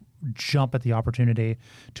going to like jump at the opportunity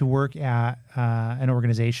to work at an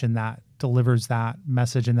organization that delivers that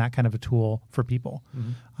message and that kind of a tool for people.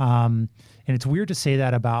 And it's weird to say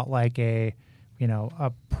that about like a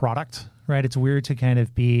product, right? It's weird to kind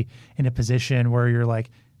of be in a position where you're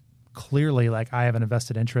like, clearly like I have an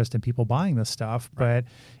invested interest in people buying this stuff. Right.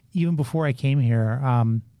 But even before I came here,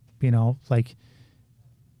 like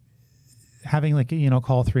having like,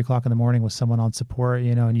 call 3:00 in the morning with someone on support,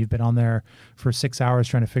 and you've been on there for 6 hours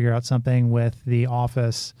trying to figure out something with the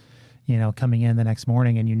office, coming in the next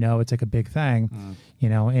morning, and it's like a big thing,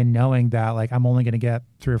 and knowing that like I'm only going to get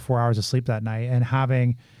 3 or 4 hours of sleep that night, and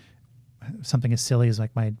having something as silly as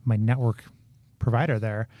like my network provider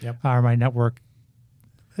there, or my network,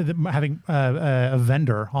 having a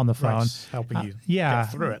vendor on the phone, helping you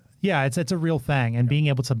get through it. Yeah, it's a real thing, and being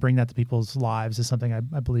able to bring that to people's lives is something I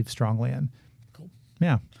believe strongly in. Cool.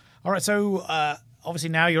 Yeah. All right, so obviously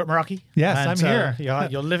now you're at Meraki. Yes, I'm here.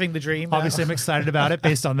 You're living the dream. Obviously, I'm excited about it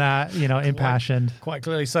based on that, impassioned. Quite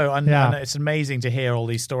clearly so. And it's amazing to hear all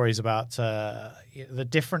these stories about the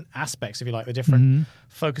different aspects, if you like, the different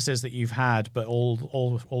focuses that you've had, but all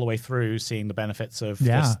the way through seeing the benefits of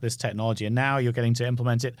this technology. And now you're getting to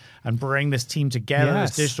implement it and bring this team together,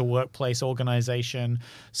 this digital workplace organization.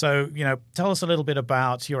 So, tell us a little bit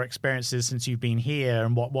about your experiences since you've been here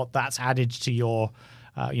and what that's added to your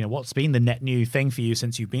what's been the net new thing for you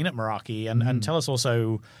since you've been at Meraki, and tell us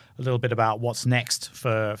also a little bit about what's next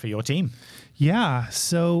for your team. Yeah.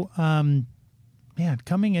 So,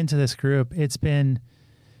 coming into this group, it's been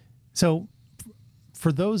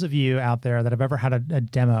for those of you out there that have ever had a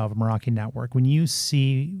demo of a Meraki network, when you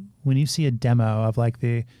see a demo of like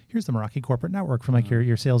here's the Meraki corporate network from like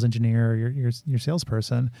your sales engineer, or your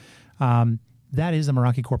salesperson, that is the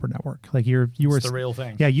Meraki corporate network. Like you were the real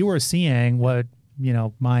thing. Yeah, you were seeing what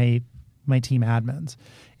my team admins,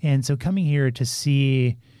 and so coming here to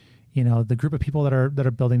see the group of people that are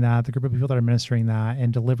building that, the group of people that are administering that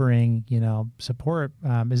and delivering, support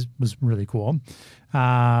was really cool.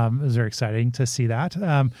 It was very exciting to see that.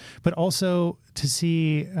 But also to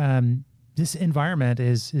see this environment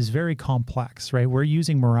is very complex, right? We're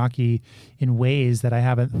using Meraki in ways that I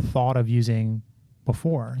haven't thought of using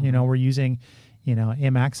before. We're using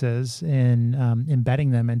MXs and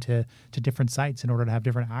embedding them into different sites in order to have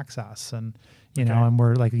different access, and and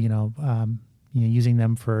we're like using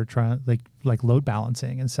them for like load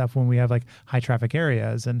balancing and stuff when we have like high traffic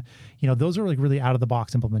areas, and those are like really out of the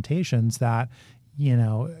box implementations that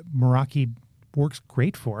Meraki works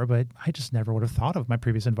great for, but I just never would have thought of my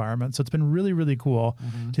previous environment. So it's been really, really cool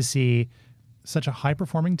to see such a high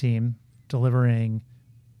performing team delivering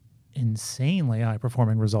insanely high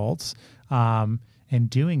performing results, and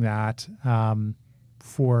doing that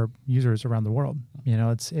for users around the world.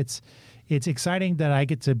 It's exciting that I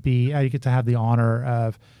get to have the honor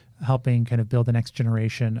of helping kind of build the next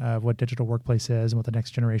generation of what digital workplace is and what the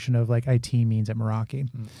next generation of like IT means at Meraki.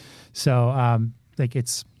 So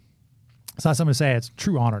it's not something to say. It's a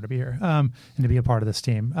true honor to be here and to be a part of this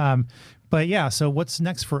team. But yeah, so what's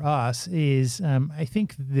next for us is I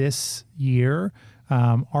think this year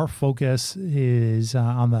our focus is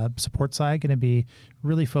on the support side going to be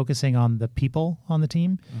really focusing on the people on the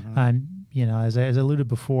team. As I alluded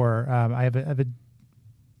before, I have a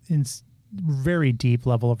very deep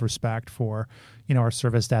level of respect for, our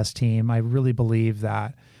service desk team. I really believe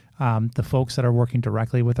that the folks that are working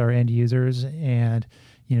directly with our end users and,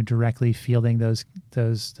 directly fielding those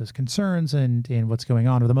concerns and what's going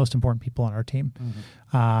on are the most important people on our team.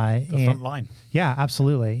 The front line. Yeah,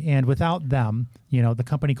 absolutely. And without them, the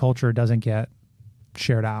company culture doesn't get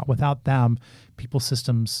shared out. Without them, people's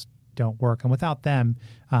systems don't work. And without them,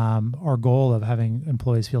 our goal of having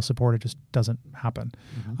employees feel supported just doesn't happen.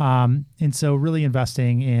 And so really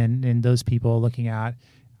investing in those people, looking at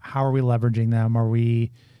how are we leveraging them? Are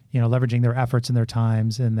we, leveraging their efforts and their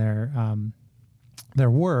times and their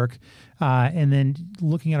work, and then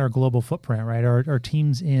looking at our global footprint, right? Our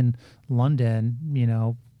teams in London,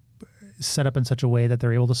 set up in such a way that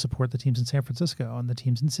they're able to support the teams in San Francisco and the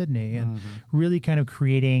teams in Sydney, and really kind of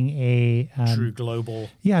creating a true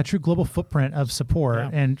global footprint of support,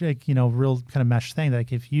 and real kind of mesh thing.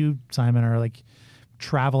 Like if you, Simon, are like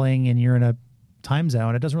traveling and you're in a time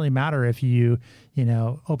zone, it doesn't really matter if you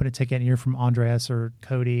open a ticket and you're from Andreas or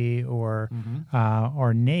Cody or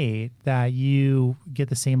Nate, that you get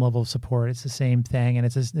the same level of support. It's the same thing, and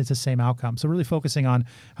it's the same outcome. So really focusing on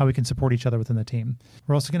how we can support each other within the team.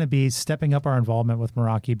 We're also going to be stepping up our involvement with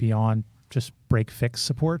Meraki beyond just break fix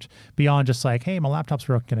support, beyond just like, hey, my laptop's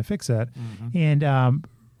broken, can I fix it? And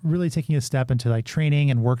really taking a step into like training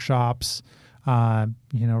and workshops,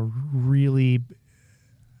 really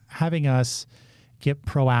having us get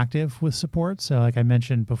proactive with support. So like I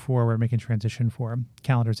mentioned before, we're making transition for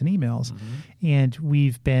calendars and emails, and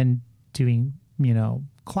we've been doing,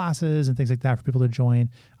 classes and things like that for people to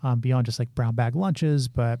join, beyond just like brown bag lunches,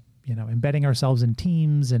 but, embedding ourselves in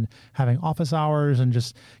teams and having office hours and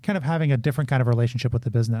just kind of having a different kind of relationship with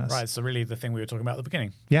the business. Right. So really the thing we were talking about at the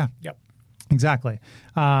beginning. Yeah. Yep. Exactly.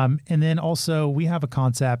 And then also we have a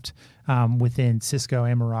concept within Cisco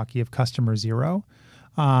and Meraki of Customer Zero.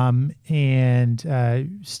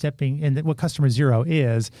 Stepping in, what Customer Zero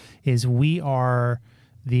is we are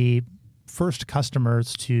the first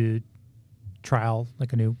customers to trial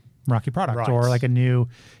like a new Meraki product, or like a new,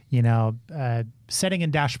 setting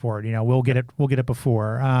and dashboard. We'll get it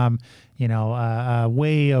before, a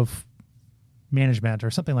way of management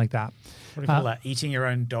or something like that. What do you call that? Eating your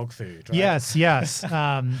own dog food, right? Yes.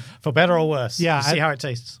 For better or worse. Yeah. See how it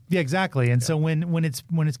tastes. Yeah, exactly. And so when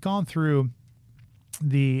it's gone through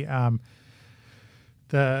the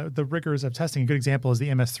rigors of testing, a good example is the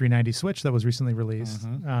MS390 switch that was recently released.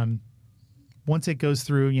 Once it goes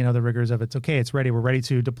through, the rigors of it's ready, we're ready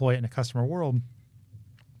to deploy it in a customer world.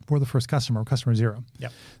 We're the first customer zero.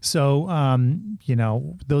 Yep. So,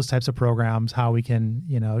 those types of programs, how we can,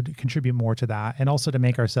 contribute more to that, and also to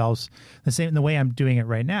make ourselves the way I'm doing it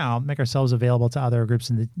right now, make ourselves available to other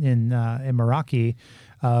groups in Meraki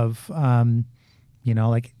of,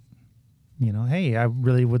 hey, I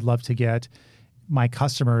really would love to get my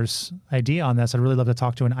customer's idea on this. I'd really love to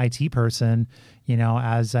talk to an IT person,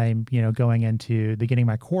 as I'm, going into beginning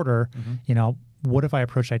my quarter, what if I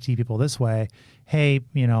approached IT people this way? Hey,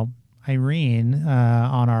 Irene,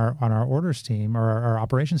 on our orders team or our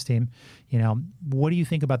operations team, what do you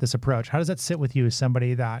think about this approach? How does that sit with you as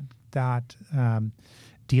somebody that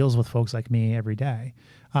deals with folks like me every day,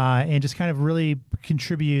 and just kind of really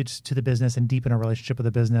contribute to the business and deepen a relationship with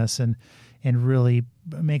the business and really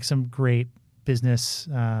make some great business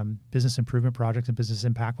improvement projects and business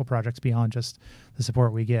impactful projects beyond just the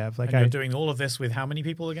support we give. Like, you're doing all of this with how many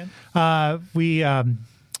people again?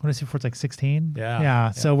 What did I say before? It's like 16. Yeah.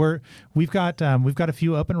 So we've got a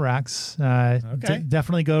few open racks.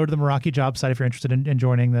 Definitely go to the Meraki job site if you're interested in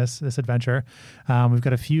joining this adventure. We've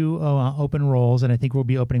got a few open roles, and I think we'll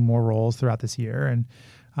be opening more roles throughout this year. And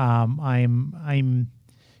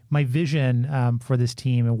my vision for this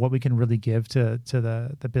team and what we can really give to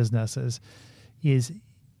the business is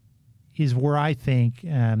where I think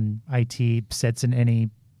IT sits in any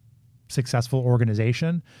successful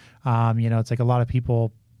organization. It's like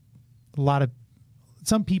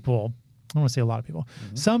some people, I don't want to say a lot of people,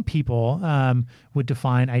 some people would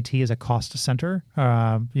define IT as a cost center,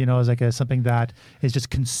 as like something that is just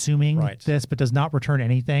consuming this, but does not return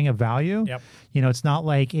anything of value. Yep. It's not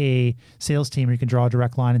like a sales team where you can draw a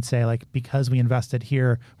direct line and say, like, because we invested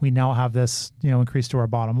here, we now have this, increase to our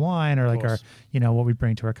bottom line, or like our, what we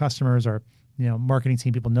bring to our customers, or, marketing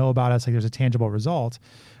team, people know about us, like there's a tangible result.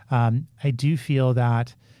 I do feel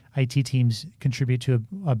that IT teams contribute to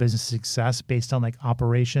a business success based on like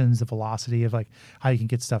operations, the velocity of like how you can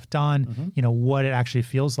get stuff done, what it actually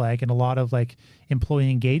feels like, and a lot of like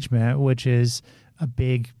employee engagement, which is a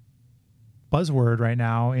big buzzword right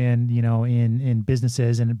now in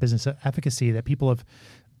businesses and business efficacy, that people have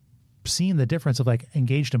seen the difference of like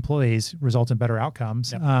engaged employees result in better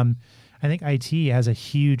outcomes. Yep. I think IT has a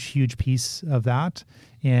huge piece of that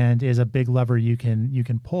and is a big lever you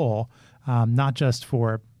can pull, not just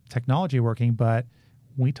for technology working, but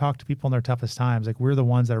we talk to people in their toughest times. Like, we're the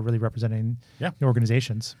ones that are really representing the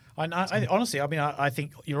organizations. I honestly, I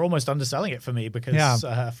think you're almost underselling it for me, because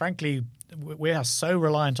frankly, we are so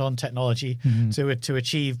reliant on technology to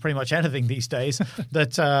achieve pretty much anything these days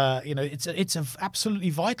that it's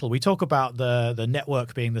absolutely vital. We talk about the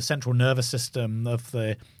network being the central nervous system of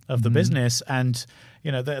the business, and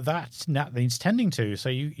that needs tending to. So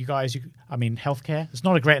you guys, healthcare. It's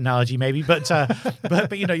not a great analogy, maybe, but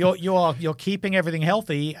you're keeping everything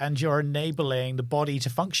healthy and you're enabling the body to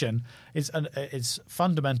function. It's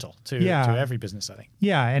fundamental to every business, I think.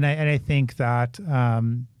 Yeah, and I think that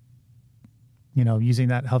using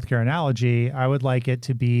that healthcare analogy, I would like it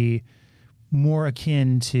to be more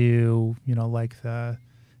akin to like the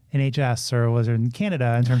NHS or was it in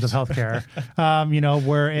Canada in terms of healthcare,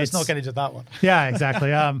 where it's... Let's not get into that one. Yeah,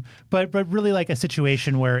 exactly. But really like a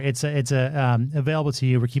situation where it's available to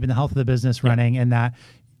you. We're keeping the health of the business running, and that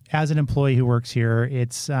as an employee who works here,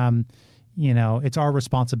 it's it's our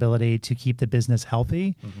responsibility to keep the business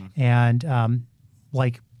healthy, and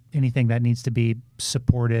like anything that needs to be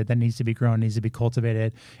supported, that needs to be grown, needs to be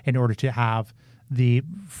cultivated in order to have the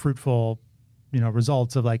fruitful,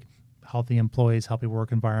 results of like healthy employees, healthy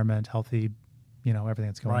work environment, healthy, everything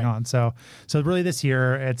that's going on. So really this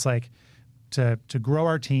year, it's like to grow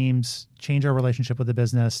our teams, change our relationship with the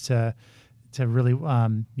business, to really,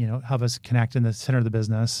 help us connect in the center of the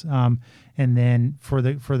business. And then for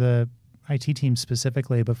the IT team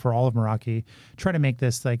specifically, but for all of Meraki, try to make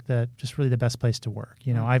this like just really the best place to work.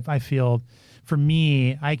 I feel, for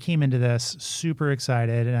me, I came into this super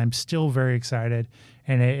excited, and I'm still very excited.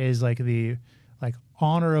 And it is like the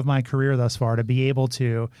honor of my career thus far to be able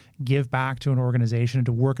to give back to an organization and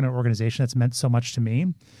to work in an organization that's meant so much to me,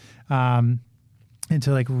 and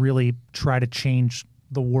to like really try to change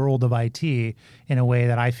the world of IT in a way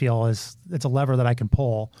that I feel it's a lever that I can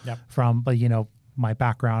pull from, my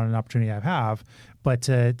background and opportunity I have, but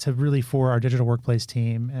to really, for our digital workplace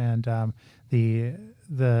team and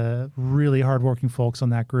the really hardworking folks on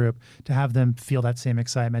that group, to have them feel that same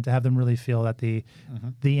excitement, to have them really feel that the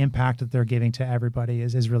impact that they're giving to everybody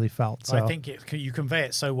is really felt. So I think you convey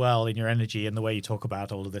it so well in your energy and the way you talk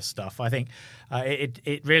about all of this stuff. I think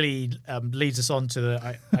it really leads us on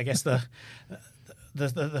to I guess the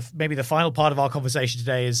maybe the final part of our conversation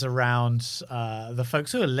today is around the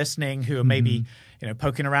folks who are listening, who are maybe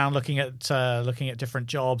poking around, looking at different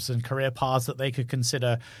jobs and career paths that they could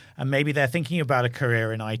consider, and maybe they're thinking about a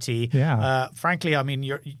career in IT. Yeah. Frankly,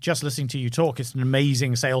 you're just listening to you talk. It's an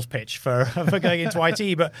amazing sales pitch for going into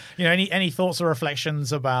IT. But any thoughts or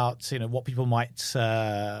reflections about what people might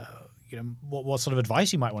what sort of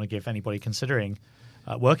advice you might want to give anybody considering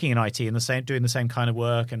working in IT and doing the same kind of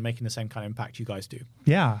work and making the same kind of impact you guys do?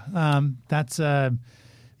 Yeah, I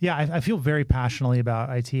feel very passionately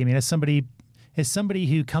about IT. As somebody, is somebody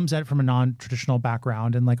who comes at it from a non-traditional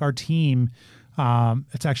background. And like our team,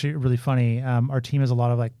 it's actually really funny. Our team has a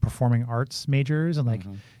lot of like performing arts majors and like,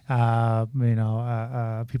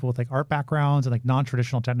 people with like art backgrounds and like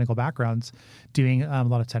non-traditional technical backgrounds doing a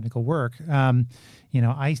lot of technical work.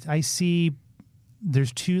 I see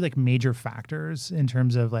there's two like major factors in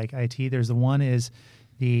terms of like IT. There's the one is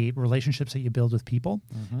the relationships that you build with people.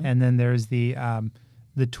 And then there's the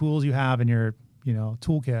tools you have in your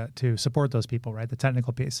toolkit to support those people, right? The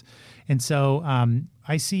technical piece. And so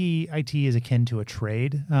I see IT as akin to a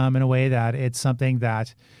trade in a way that it's something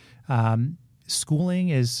that schooling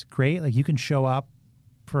is great. Like you can show up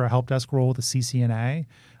for a help desk role with a CCNA.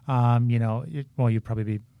 You'd probably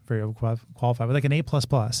be very qualified with like an A++,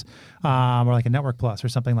 or like a Network Plus or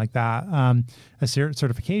something like that, a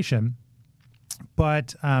certification.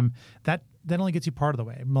 But that only gets you part of the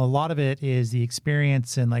way. A lot of it is the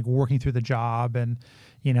experience and like working through the job and,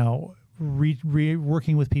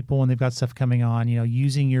 working with people when they've got stuff coming on,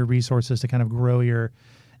 using your resources to kind of grow your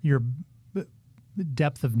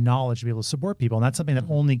depth of knowledge to be able to support people. And that's something that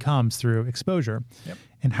only comes through exposure. Yep.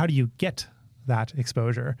 And how do you get that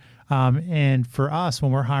exposure? And for us,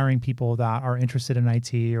 when we're hiring people that are interested in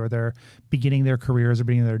IT or they're beginning their careers or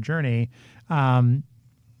beginning their journey,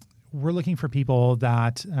 we're looking for people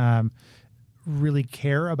that really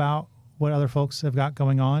care about what other folks have got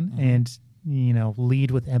going on and,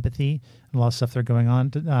 lead with empathy and a lot of stuff they're going on.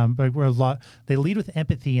 But they lead with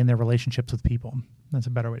empathy in their relationships with people. That's a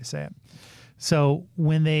better way to say it. So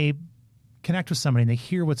when they connect with somebody and they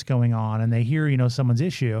hear what's going on and they hear, someone's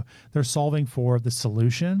issue, they're solving for the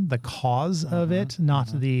solution, the cause of it, not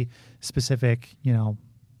the specific,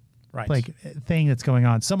 right, like thing that's going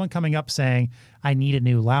on. Someone coming up saying, I need a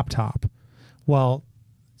new laptop. Well,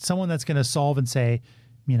 someone that's going to solve and say,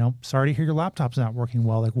 sorry to hear your laptop's not working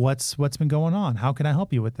well. Like what's been going on? How can I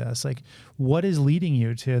help you with this? Like what is leading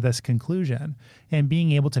you to this conclusion? And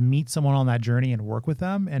being able to meet someone on that journey and work with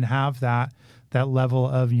them and have that level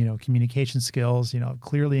of, communication skills,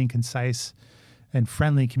 clearly and concise and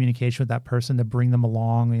friendly communication with that person to bring them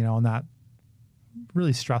along, on that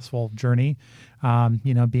really stressful journey,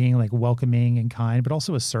 being like welcoming and kind, but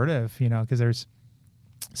also assertive, because there's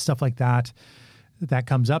stuff like that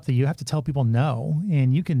comes up that you have to tell people no.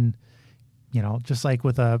 And you can, just like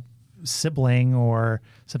with a sibling or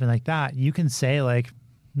something like that, you can say like,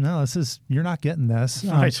 no, you're not getting this.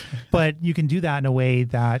 Right. But you can do that in a way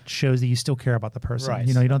that shows that you still care about the person. Right.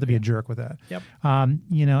 You don't have to be a jerk with it. Yep.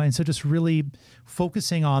 And so just really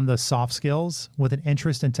focusing on the soft skills with an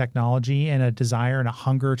interest in technology and a desire and a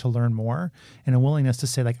hunger to learn more and a willingness to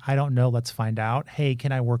say like, I don't know, let's find out. Hey,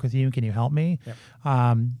 can I work with you? Can you help me?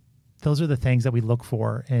 Yep. Those are the things that we look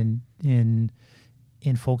for in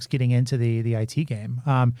folks getting into the IT game.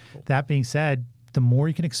 Cool. That being said, the more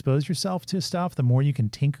you can expose yourself to stuff, the more you can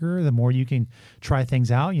tinker, the more you can try things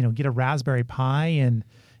out, get a Raspberry Pi and,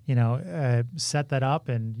 set that up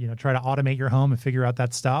and, try to automate your home and figure out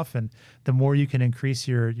that stuff. And the more you can increase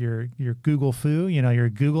your Google foo, you're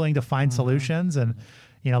Googling to find solutions and,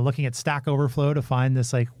 looking at Stack Overflow to find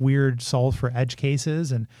this like weird solve for edge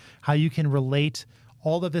cases and how you can relate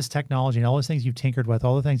all of this technology and all those things you've tinkered with,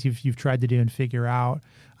 all the things you've tried to do and figure out,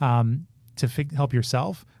 to help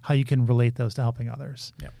yourself, how you can relate those to helping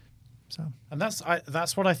others. Yep. So, and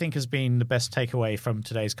that's what I think has been the best takeaway from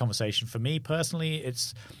today's conversation for me personally.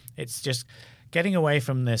 It's just getting away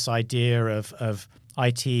from this idea of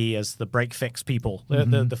IT as the break fix people,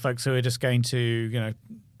 the folks who are just going to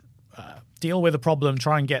deal with a problem,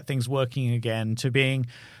 try and get things working again, to being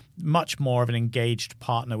much more of an engaged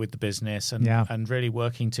partner with the business and really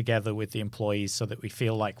working together with the employees so that we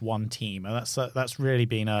feel like one team. And that's really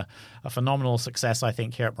been a phenomenal success, I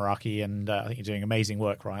think, here at Meraki. And I think you're doing amazing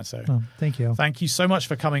work, Ryan. So thank you. Thank you so much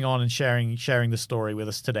for coming on and sharing the story with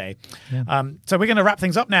us today. Yeah. So we're going to wrap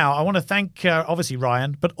things up now. I want to thank, obviously,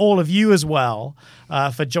 Ryan, but all of you as well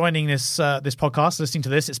for joining this podcast, listening to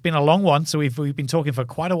this. It's been a long one, so we've been talking for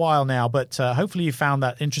quite a while now, but hopefully you found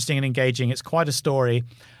that interesting and engaging. It's quite a story.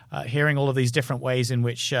 Hearing all of these different ways in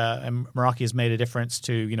which Meraki has made a difference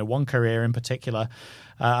to one career in particular,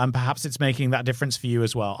 and perhaps it's making that difference for you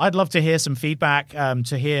as well. I'd love to hear some feedback,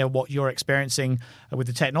 to hear what you're experiencing with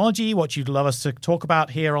the technology, what you'd love us to talk about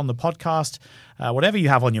here on the podcast, whatever you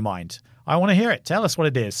have on your mind. I want to hear it. Tell us what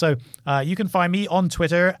it is. So you can find me on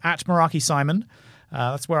Twitter at Meraki Simon.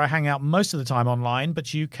 That's where I hang out most of the time online,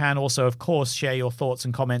 but you can also, of course, share your thoughts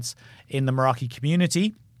and comments in the Meraki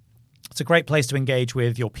community. It's a great place to engage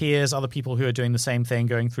with your peers, other people who are doing the same thing,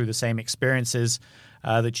 going through the same experiences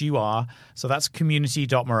that you are. So that's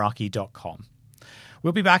community.meraki.com.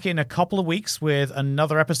 We'll be back in a couple of weeks with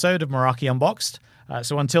another episode of Meraki Unboxed.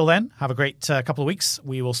 So until then, have a great couple of weeks.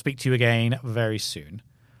 We will speak to you again very soon.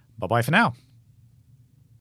 Bye-bye for now.